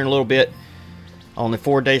cold here in a little bit. Only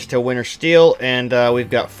 4 days till winter steel, and we've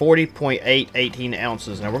got 40.818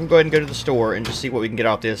 ounces. Now we're going to go ahead and go to the store and just see what we can get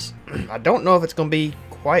off this. I don't know if it's going to be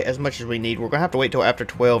quite as much as we need. We're going to have to wait till after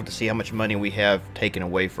 12 to see how much money we have taken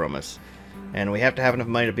away from us. And we have to have enough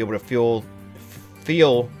money to be able to fill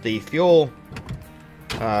the fuel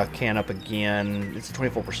can up again. It's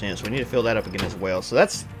 24%, so we need to fill that up again as well. So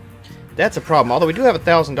that's a problem. Although we do have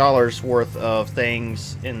 $1,000 worth of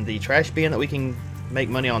things in the trash bin that we can make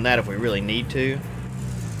money on that if we really need to.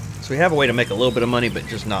 So we have a way to make a little bit of money, but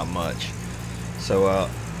just not much. So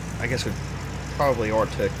I guess we probably ought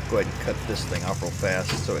to go ahead and cut this thing off real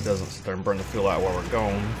fast so it doesn't start and burn the fuel out while we're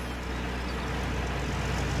gone.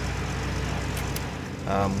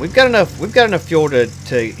 We've got enough fuel to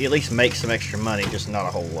at least make some extra money, just not a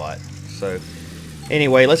whole lot. So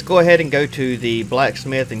anyway, let's go ahead and go to the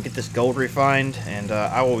blacksmith and get this gold refined, and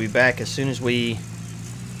I will be back as soon as we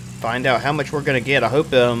find out how much we're gonna get. I hope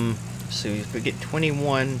so if we get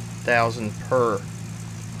 21,000 per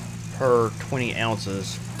 20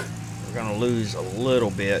 ounces, we're gonna lose a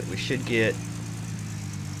little bit. We should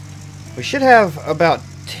have about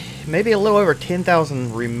maybe a little over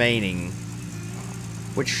 10,000 remaining,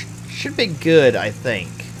 which should be good, I think.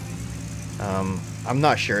 I'm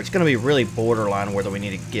not sure. It's gonna be really borderline whether we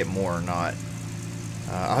need to get more or not.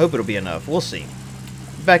 I hope it'll be enough. We'll see.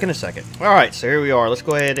 Back in a second. Alright, so here we are. Let's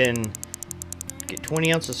go ahead and get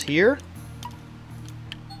 20 ounces here.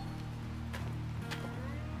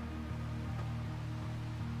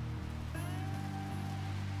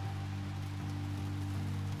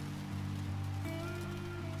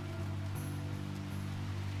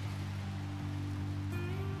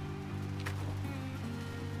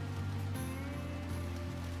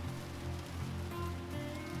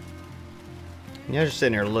 You know, just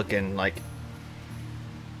sitting here looking like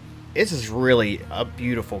this is really a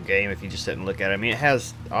beautiful game if you just sit and look at it. I mean, it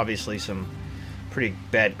has obviously some pretty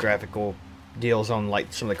bad graphical deals on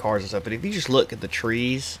like some of the cars and stuff, but if you just look at the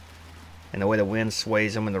trees and the way the wind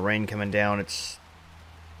sways them and the rain coming down, it's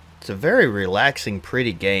a very relaxing,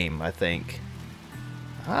 pretty game. I think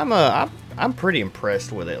I'm pretty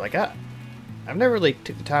impressed with it. Like I've never really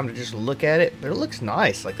took the time to just look at it, but it looks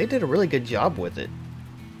nice. Like they did a really good job with it.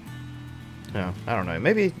 No, I don't know.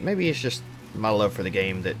 Maybe it's just my love for the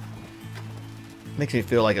game that makes me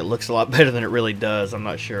feel like it looks a lot better than it really does. I'm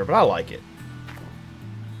not sure, but I like it.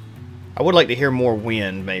 I would like to hear more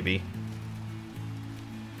wind, maybe.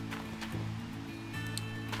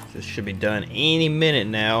 This should be done any minute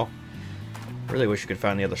now. I really wish you could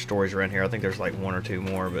find the other stories around here. I think there's like one or two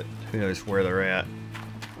more, but who knows where they're at.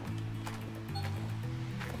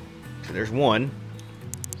 So there's one.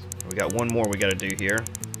 We got one more we got to do here.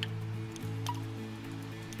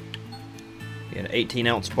 An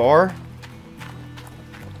 18-ounce bar.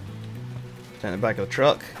 Stand in the back of the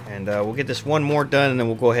truck, and we'll get this one more done, and then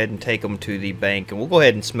we'll go ahead and take them to the bank, and we'll go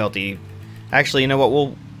ahead and smelt the. Actually, you know what?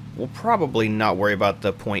 We'll probably not worry about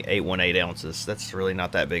the 0.818 ounces. That's really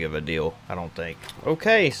not that big of a deal, I don't think.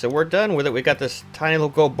 Okay, so we're done with it. We got this tiny little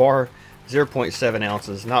gold bar, 0.7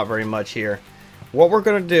 ounces. Not very much here. What we're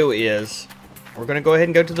going to do is we're going to go ahead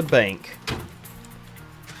and go to the bank,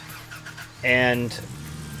 and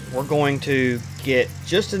we're going to get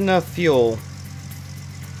just enough fuel.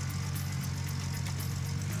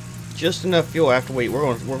 After we're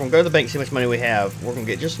going to go to the bank, see how much money we have. We're going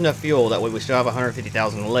to get just enough fuel, that way we still have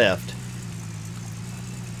 150,000 left.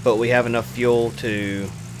 But we have enough fuel to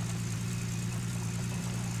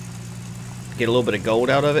get a little bit of gold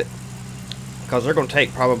out of it. Because they're going to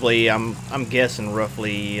take probably, I'm guessing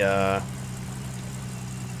roughly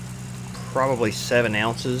probably 7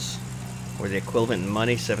 ounces, or the equivalent in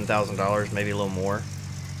money, $7,000, maybe a little more.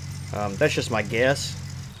 That's just my guess.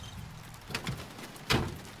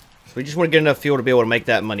 So we just want to get enough fuel to be able to make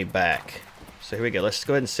that money back. So here we go. Let's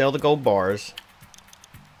go ahead and sell the gold bars.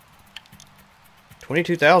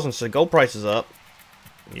 22,000, so the gold price is up.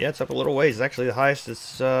 Yeah, it's up a little ways. It's actually the highest.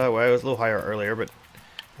 It's, well, it was a little higher earlier, but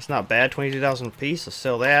it's not bad. 22,000 a piece. Let's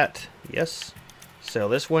sell that. Yes. Sell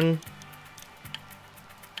this one.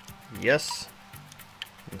 Yes.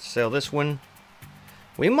 And sell this one.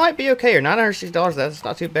 We might be okay here. $960. That's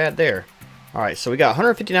not too bad there. Alright, so we got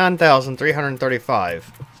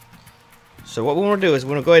 159,335. So what we want to do is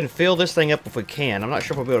we want to go ahead and fill this thing up if we can. I'm not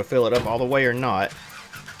sure if we'll be able to fill it up all the way or not.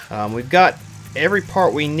 We've got every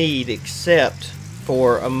part we need except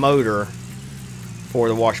for a motor for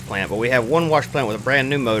the wash plant. But we have one wash plant with a brand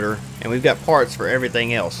new motor, and we've got parts for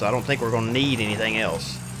everything else. So I don't think we're going to need anything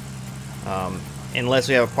else. Unless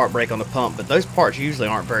we have a part break on the pump. But those parts usually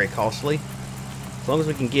aren't very costly. As long as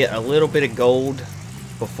we can get a little bit of gold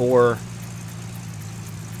before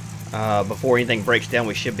anything breaks down,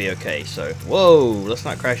 we should be okay. So, whoa, let's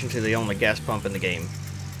not crash into the only gas pump in the game.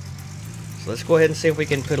 So let's go ahead and see if we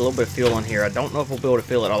can put a little bit of fuel in here. I don't know if we'll be able to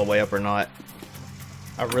fill it all the way up or not.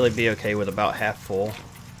 I'd really be okay with about half full.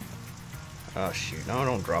 Oh, shoot. No,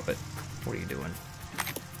 don't drop it. What are you doing?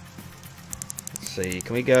 Let's see.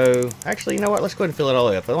 Can we go... Actually, you know what? Let's go ahead and fill it all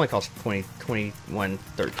the way up. It only costs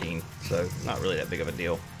 $21.13, so not really that big of a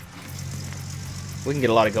deal. We can get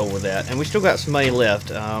a lot of gold with that. And we still got some money left.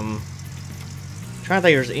 Trying to think if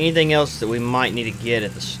there's anything else that we might need to get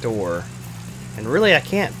at the store. And really, I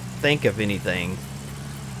can't think of anything.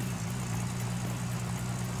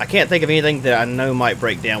 I can't think of anything that I know might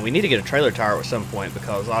break down. We need to get a trailer tire at some point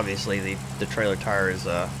because obviously the trailer tire is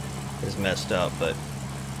messed up. But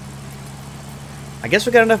I guess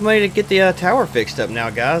we got enough money to get the tower fixed up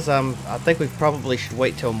now, guys. I think we probably should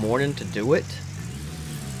wait till morning to do it.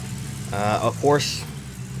 Of course,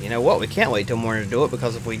 you know what? We can't wait till morning to do it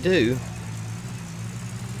because if we do,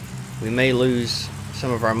 we may lose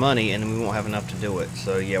some of our money and we won't have enough to do it.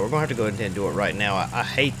 So yeah, we're gonna have to go ahead and do it right now. I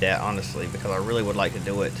hate that, honestly, because I really would like to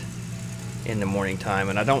do it in the morning time,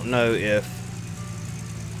 and I don't know if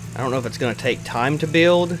it's gonna take time to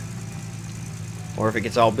build or if it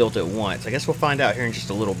gets all built at once. I guess we'll find out here in just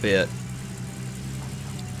a little bit.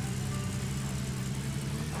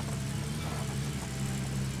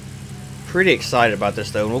 Pretty excited about this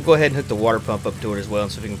though, and we'll go ahead and hook the water pump up to it as well,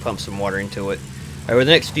 so we can pump some water into it. Over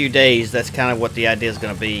the next few days, that's kind of what the idea is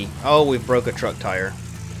going to be. Oh, we broke a truck tire.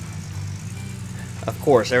 Of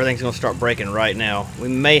course, everything's going to start breaking right now. We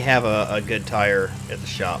may have a good tire at the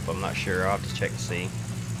shop. I'm not sure. I'll have to check and see.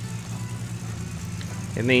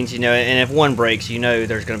 It means, you know, and if one breaks, you know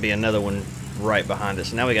there's going to be another one right behind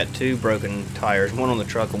us. Now we got two broken tires, one on the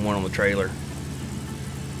truck and one on the trailer.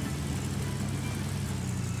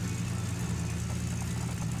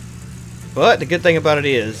 But the good thing about it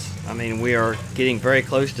is, I mean, we are getting very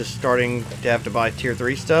close to starting to have to buy Tier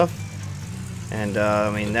 3 stuff. And, I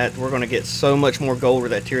mean, we're going to get so much more gold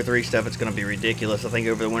with that Tier 3 stuff, it's going to be ridiculous. I think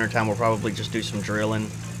over the wintertime we'll probably just do some drilling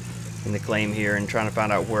in the claim here and trying to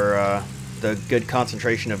find out where the good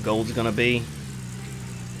concentration of gold is going to be.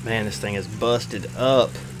 Man, this thing is busted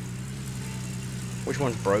up. Which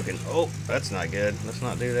one's broken? Oh, that's not good. Let's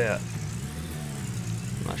not do that.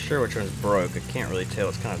 I'm not sure which one's broke. I can't really tell.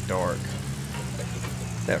 It's kind of dark.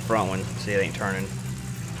 That front one. See, it ain't turning.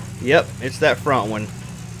 Yep, it's that front one.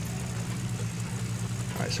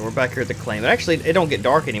 Alright, so we're back here at the claim. Actually, it don't get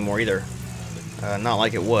dark anymore either. Not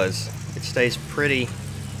like it was. It stays pretty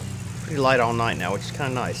light all night now, which is kind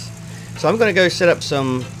of nice. So I'm going to go set up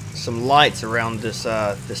some lights around this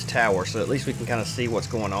this tower, so at least we can kind of see what's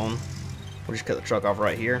going on. We'll just cut the truck off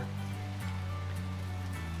right here.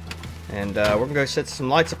 And we're going to go set some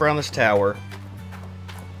lights up around this tower.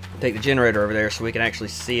 Take the generator over there so we can actually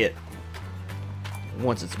see it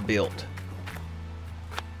once it's built.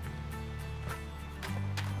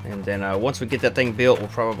 And then once we get that thing built, we'll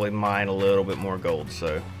probably mine a little bit more gold.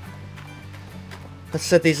 So let's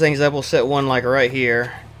set these things up. We'll set one like right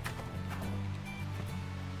here.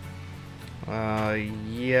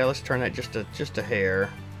 Yeah, let's turn that just a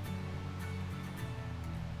hair.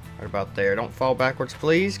 Right about there. Don't fall backwards,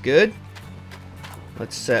 please. Good.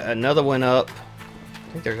 Let's set another one up.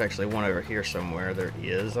 I think there's actually one over here somewhere. There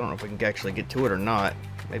is. I don't know if we can actually get to it or not.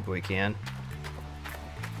 Maybe we can.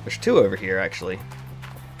 There's two over here, actually.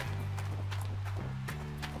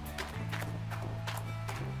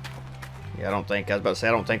 Yeah, I was about to say,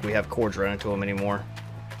 I don't think we have cords running to them anymore.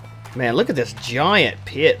 Man, look at this giant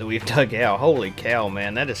pit that we've dug out. Holy cow,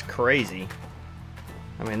 man. That is crazy.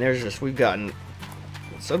 I mean, we've gotten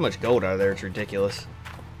so much gold out of there, it's ridiculous.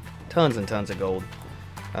 Tons and tons of gold.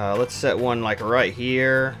 Let's set one like right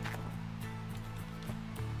here.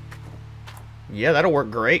 Yeah, that'll work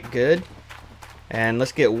great. Good. And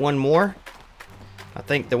let's get one more. I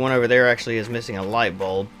think the one over there actually is missing a light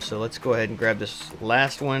bulb, so let's go ahead and grab this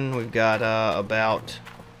last one. We've got about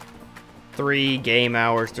 3 or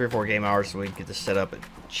 4 game hours so we can get this set up. It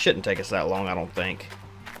shouldn't take us that long, I don't think.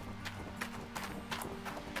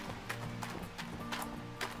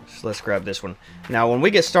 So let's grab this one. Now when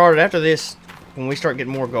we get started after this, when we start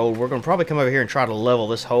getting more gold, we're going to probably come over here and try to level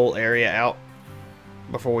this whole area out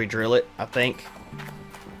before we drill it, I think.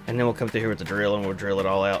 And then we'll come through here with the drill and we'll drill it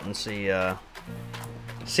all out and see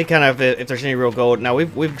kind of if there's any real gold. Now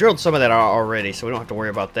we've drilled some of that already, so we don't have to worry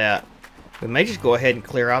about that. We may just go ahead and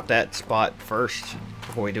clear out that spot first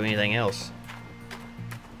before we do anything else.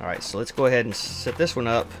 Alright, so let's go ahead and set this one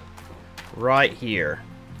up right here.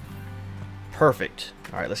 Perfect.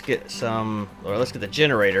 Alright, let's get the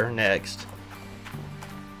generator next.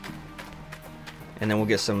 And then we'll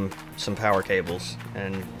get some power cables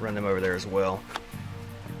and run them over there as well.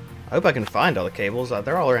 I hope I can find all the cables.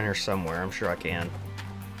 They're all around here somewhere. I'm sure I can.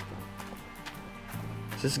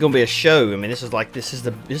 So this is gonna be a show. I mean, this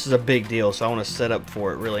is a big deal. So I want to set up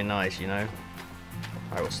for it really nice, you know.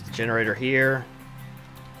 All right, what's the generator here?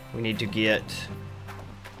 We need to get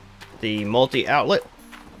the multi-outlet,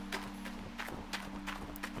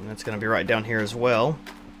 and that's gonna be right down here as well.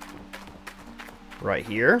 Right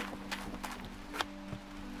here.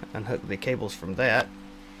 Unhook the cables from that.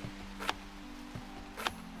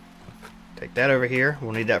 Take that over here.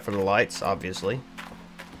 We'll need that for the lights, obviously.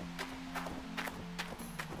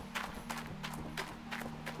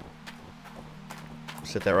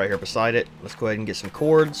 Set that right here beside it. Let's go ahead and get some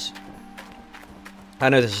cords. I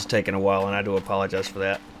know this is taking a while, and I do apologize for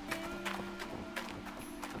that.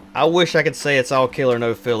 I wish I could say it's all killer,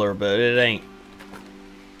 no filler, but it ain't.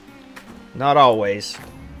 Not always.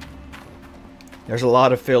 There's a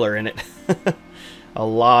lot of filler in it. A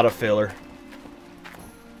lot of filler.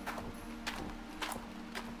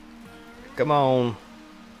 Come on.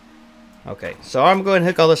 Okay, so I'm going to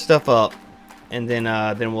hook all this stuff up, and then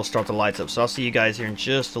we'll start the lights up. So I'll see you guys here in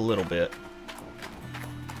just a little bit.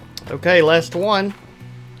 Okay, last one.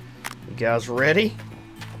 You guys ready?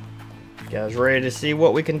 You guys ready to see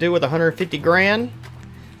what we can do with 150 grand?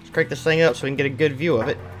 Let's crank this thing up so we can get a good view of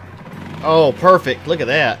it. Oh, perfect. Look at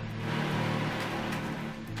that.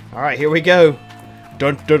 Alright, here we go.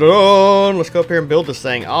 Dun dun dun! Let's go up here and build this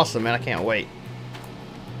thing. Awesome, man. I can't wait.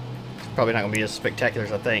 It's probably not going to be as spectacular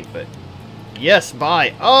as I think, but... Yes,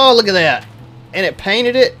 bye. Oh, look at that. And it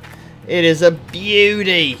painted it. It is a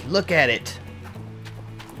beauty. Look at it.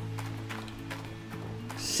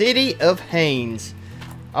 City of Haynes.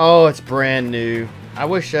 Oh, it's brand new. I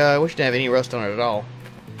wish it didn't have any rust on it at all.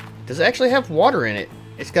 Does it actually have water in it?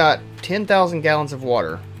 It's got 10,000 gallons of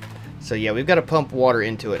water. So yeah, we've got to pump water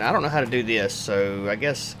into it. I don't know how to do this, so I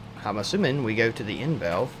guess I'm assuming we go to the end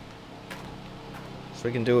valve. So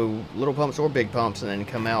we can do little pumps or big pumps and then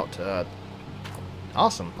come out.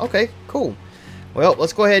 Awesome. Okay, cool. Well,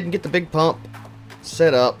 let's go ahead and get the big pump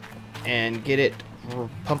set up and get it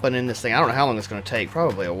pumping in this thing. I don't know how long it's going to take.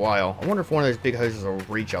 Probably a while. I wonder if one of those big hoses will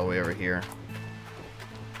reach all the way over here.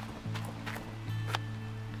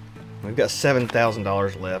 We've got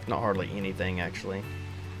 $7,000 left. Not hardly anything, actually.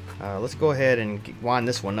 Let's go ahead and wind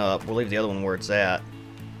this one up. We'll leave the other one where it's at.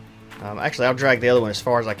 Actually, I'll drag the other one as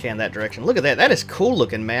far as I can that direction. Look at that. That is cool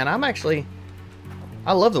looking, man.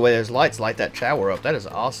 I love the way those lights light that tower up. That is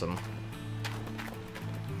awesome.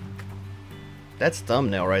 That's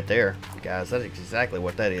thumbnail right there, guys. That's exactly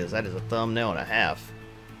what that is. That is a thumbnail and a half.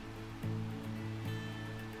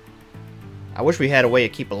 I wish we had a way to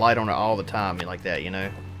keep a light on it all the time like that, you know.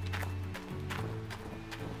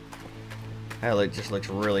 That just looks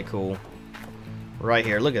really cool. Right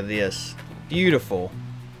here, look at this. Beautiful.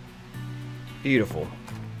 Beautiful.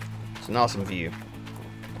 It's an awesome view.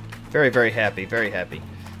 Very, very happy, very happy.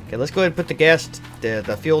 Okay, let's go ahead and put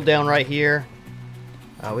the fuel down right here.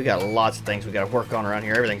 We got lots of things we got to work on around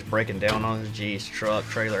here. Everything's breaking down on this. Geez, truck,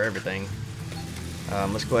 trailer, everything.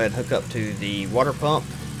 Let's go ahead and hook up to the water pump.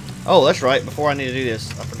 Oh, that's right. Before I need to do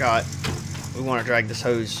this, I forgot. We want to drag this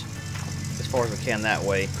hose as far as we can that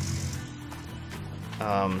way.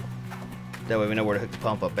 That way we know where to hook the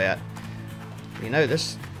pump up at. You know,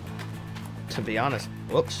 this, to be honest,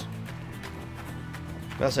 whoops.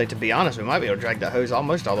 I'll say, to be honest, we might be able to drag that hose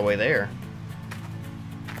almost all the way there.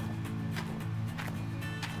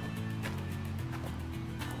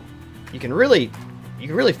 You can really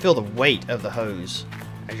feel the weight of the hose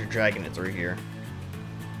as you're dragging it through here.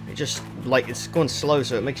 It just, like, it's going slow,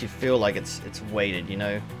 so it makes you feel like it's weighted, you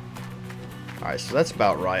know. Alright, so that's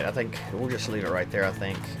about right. I think we'll just leave it right there, I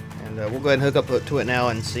think. And we'll go ahead and hook up to it now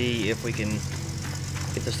and see if we can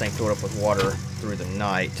get this thing filled up with water through the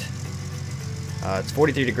night. It's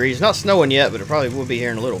 43 degrees. It's not snowing yet, but it probably will be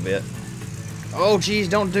here in a little bit. Oh, geez,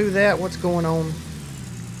 don't do that. What's going on?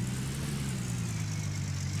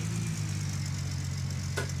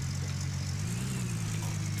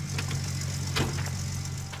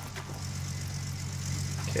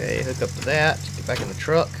 Okay, hook up to that. Get back in the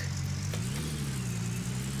truck.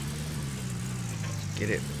 Get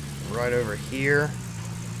it right over here.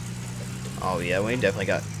 Oh, yeah, we definitely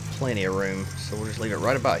got plenty of room. So we'll just leave it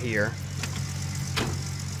right about here.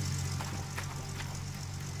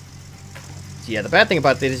 Yeah, the bad thing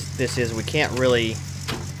about this is we can't really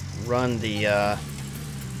run the,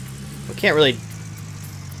 we can't really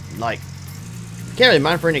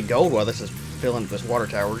mine for any gold while this is filling up this water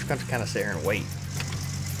tower. We're just going to kind of sit here and wait.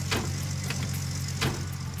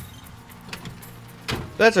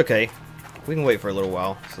 But that's okay. We can wait for a little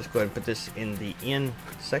while. So let's go ahead and put this in the in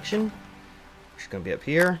section, which is going to be up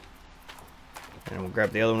here. And we'll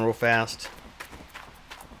grab the other one real fast.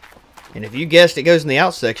 And if you guessed it goes in the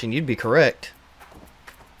out section, you'd be correct.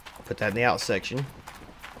 Put that in the out section.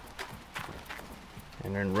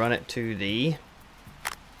 And then run it to the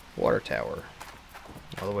water tower.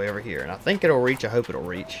 All the way over here. And I think it'll reach. I hope it'll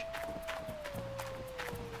reach.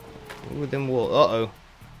 Ooh, then we'll... Uh-oh.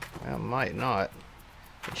 Well, it might not.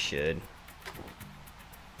 It should.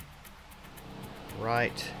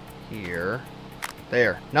 Right here.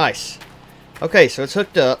 There. Nice. Okay, so it's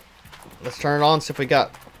hooked up. Let's turn it on, see if we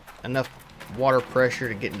got enough water pressure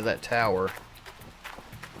to get into that tower.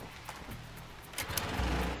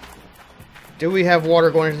 Do we have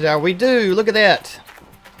water going into the tower? We do! Look at that!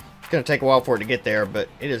 It's going to take a while for it to get there, but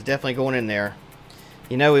it is definitely going in there.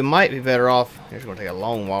 You know, we might be better off... It's going to take a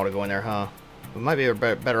long while to go in there, huh? We might be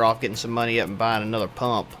better off getting some money up and buying another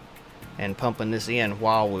pump and pumping this in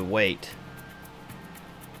while we wait.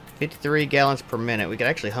 53 gallons per minute. We could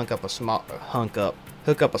actually hook up a small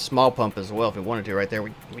pump as well if we wanted to right there.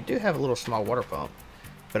 We do have a little small water pump,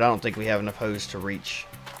 but I don't think we have enough hose to reach.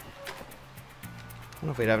 I don't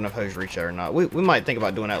know if we'd have enough hose to reach that or not. We might think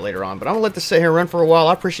about doing that later on, but I'm going to let this sit here and run for a while.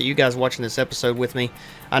 I appreciate you guys watching this episode with me.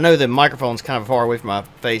 I know the microphone's kind of far away from my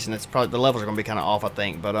face, and it's probably the levels are going to be kind of off, I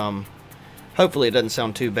think, but hopefully it doesn't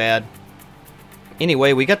sound too bad.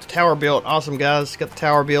 Anyway, we got the tower built. Awesome, guys. Got the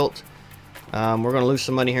tower built. We're going to lose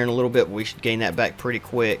some money here in a little bit, but we should gain that back pretty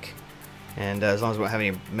quick. And as long as we don't have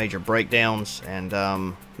any major breakdowns. And,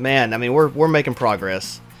 man, I mean, we're making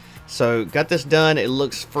progress. So, got this done. It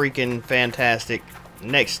looks freaking fantastic.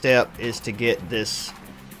 Next step is to get this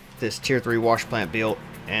tier 3 wash plant built.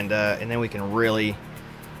 And then we can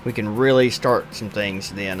really start some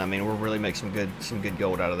things then. I mean, we'll really make some good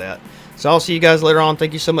gold out of that. So I'll see you guys later on.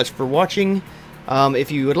 Thank you so much for watching.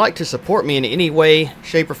 If you would like to support me in any way,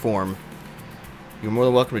 shape, or form, you're more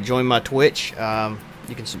than welcome to join my Twitch.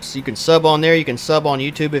 You can sub on there. You can sub on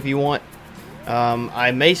YouTube if you want.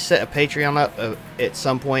 I may set a Patreon up at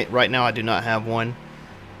some point. Right now, I do not have one.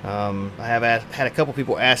 I have had a couple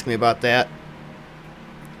people ask me about that.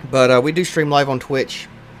 But we do stream live on Twitch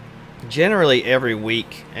generally every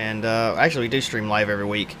week. And actually, we do stream live every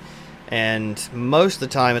week. And most of the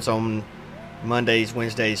time, it's on Mondays,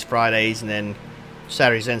 Wednesdays, Fridays, and then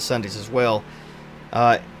Saturdays and Sundays as well.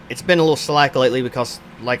 It's been a little slack lately because,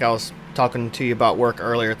 like I was talking to you about work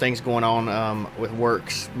earlier, things going on with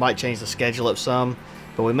works might change the schedule up some.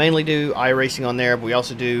 But we mainly do iRacing on there. But we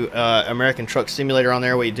also do American Truck Simulator on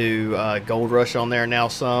there. We do Gold Rush on there now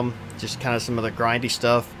some. Just kind of some of the grindy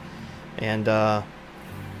stuff. And we're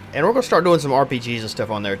going to start doing some RPGs and stuff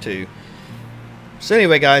on there too. So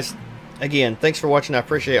anyway, guys, again, thanks for watching. I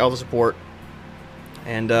appreciate all the support.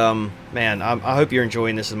 And, man, I hope you're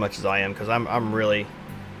enjoying this as much as I am. Because I'm really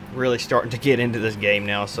starting to get into this game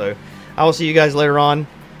now. So I will see you guys later on.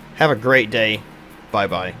 Have a great day.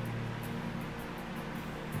 Bye-bye.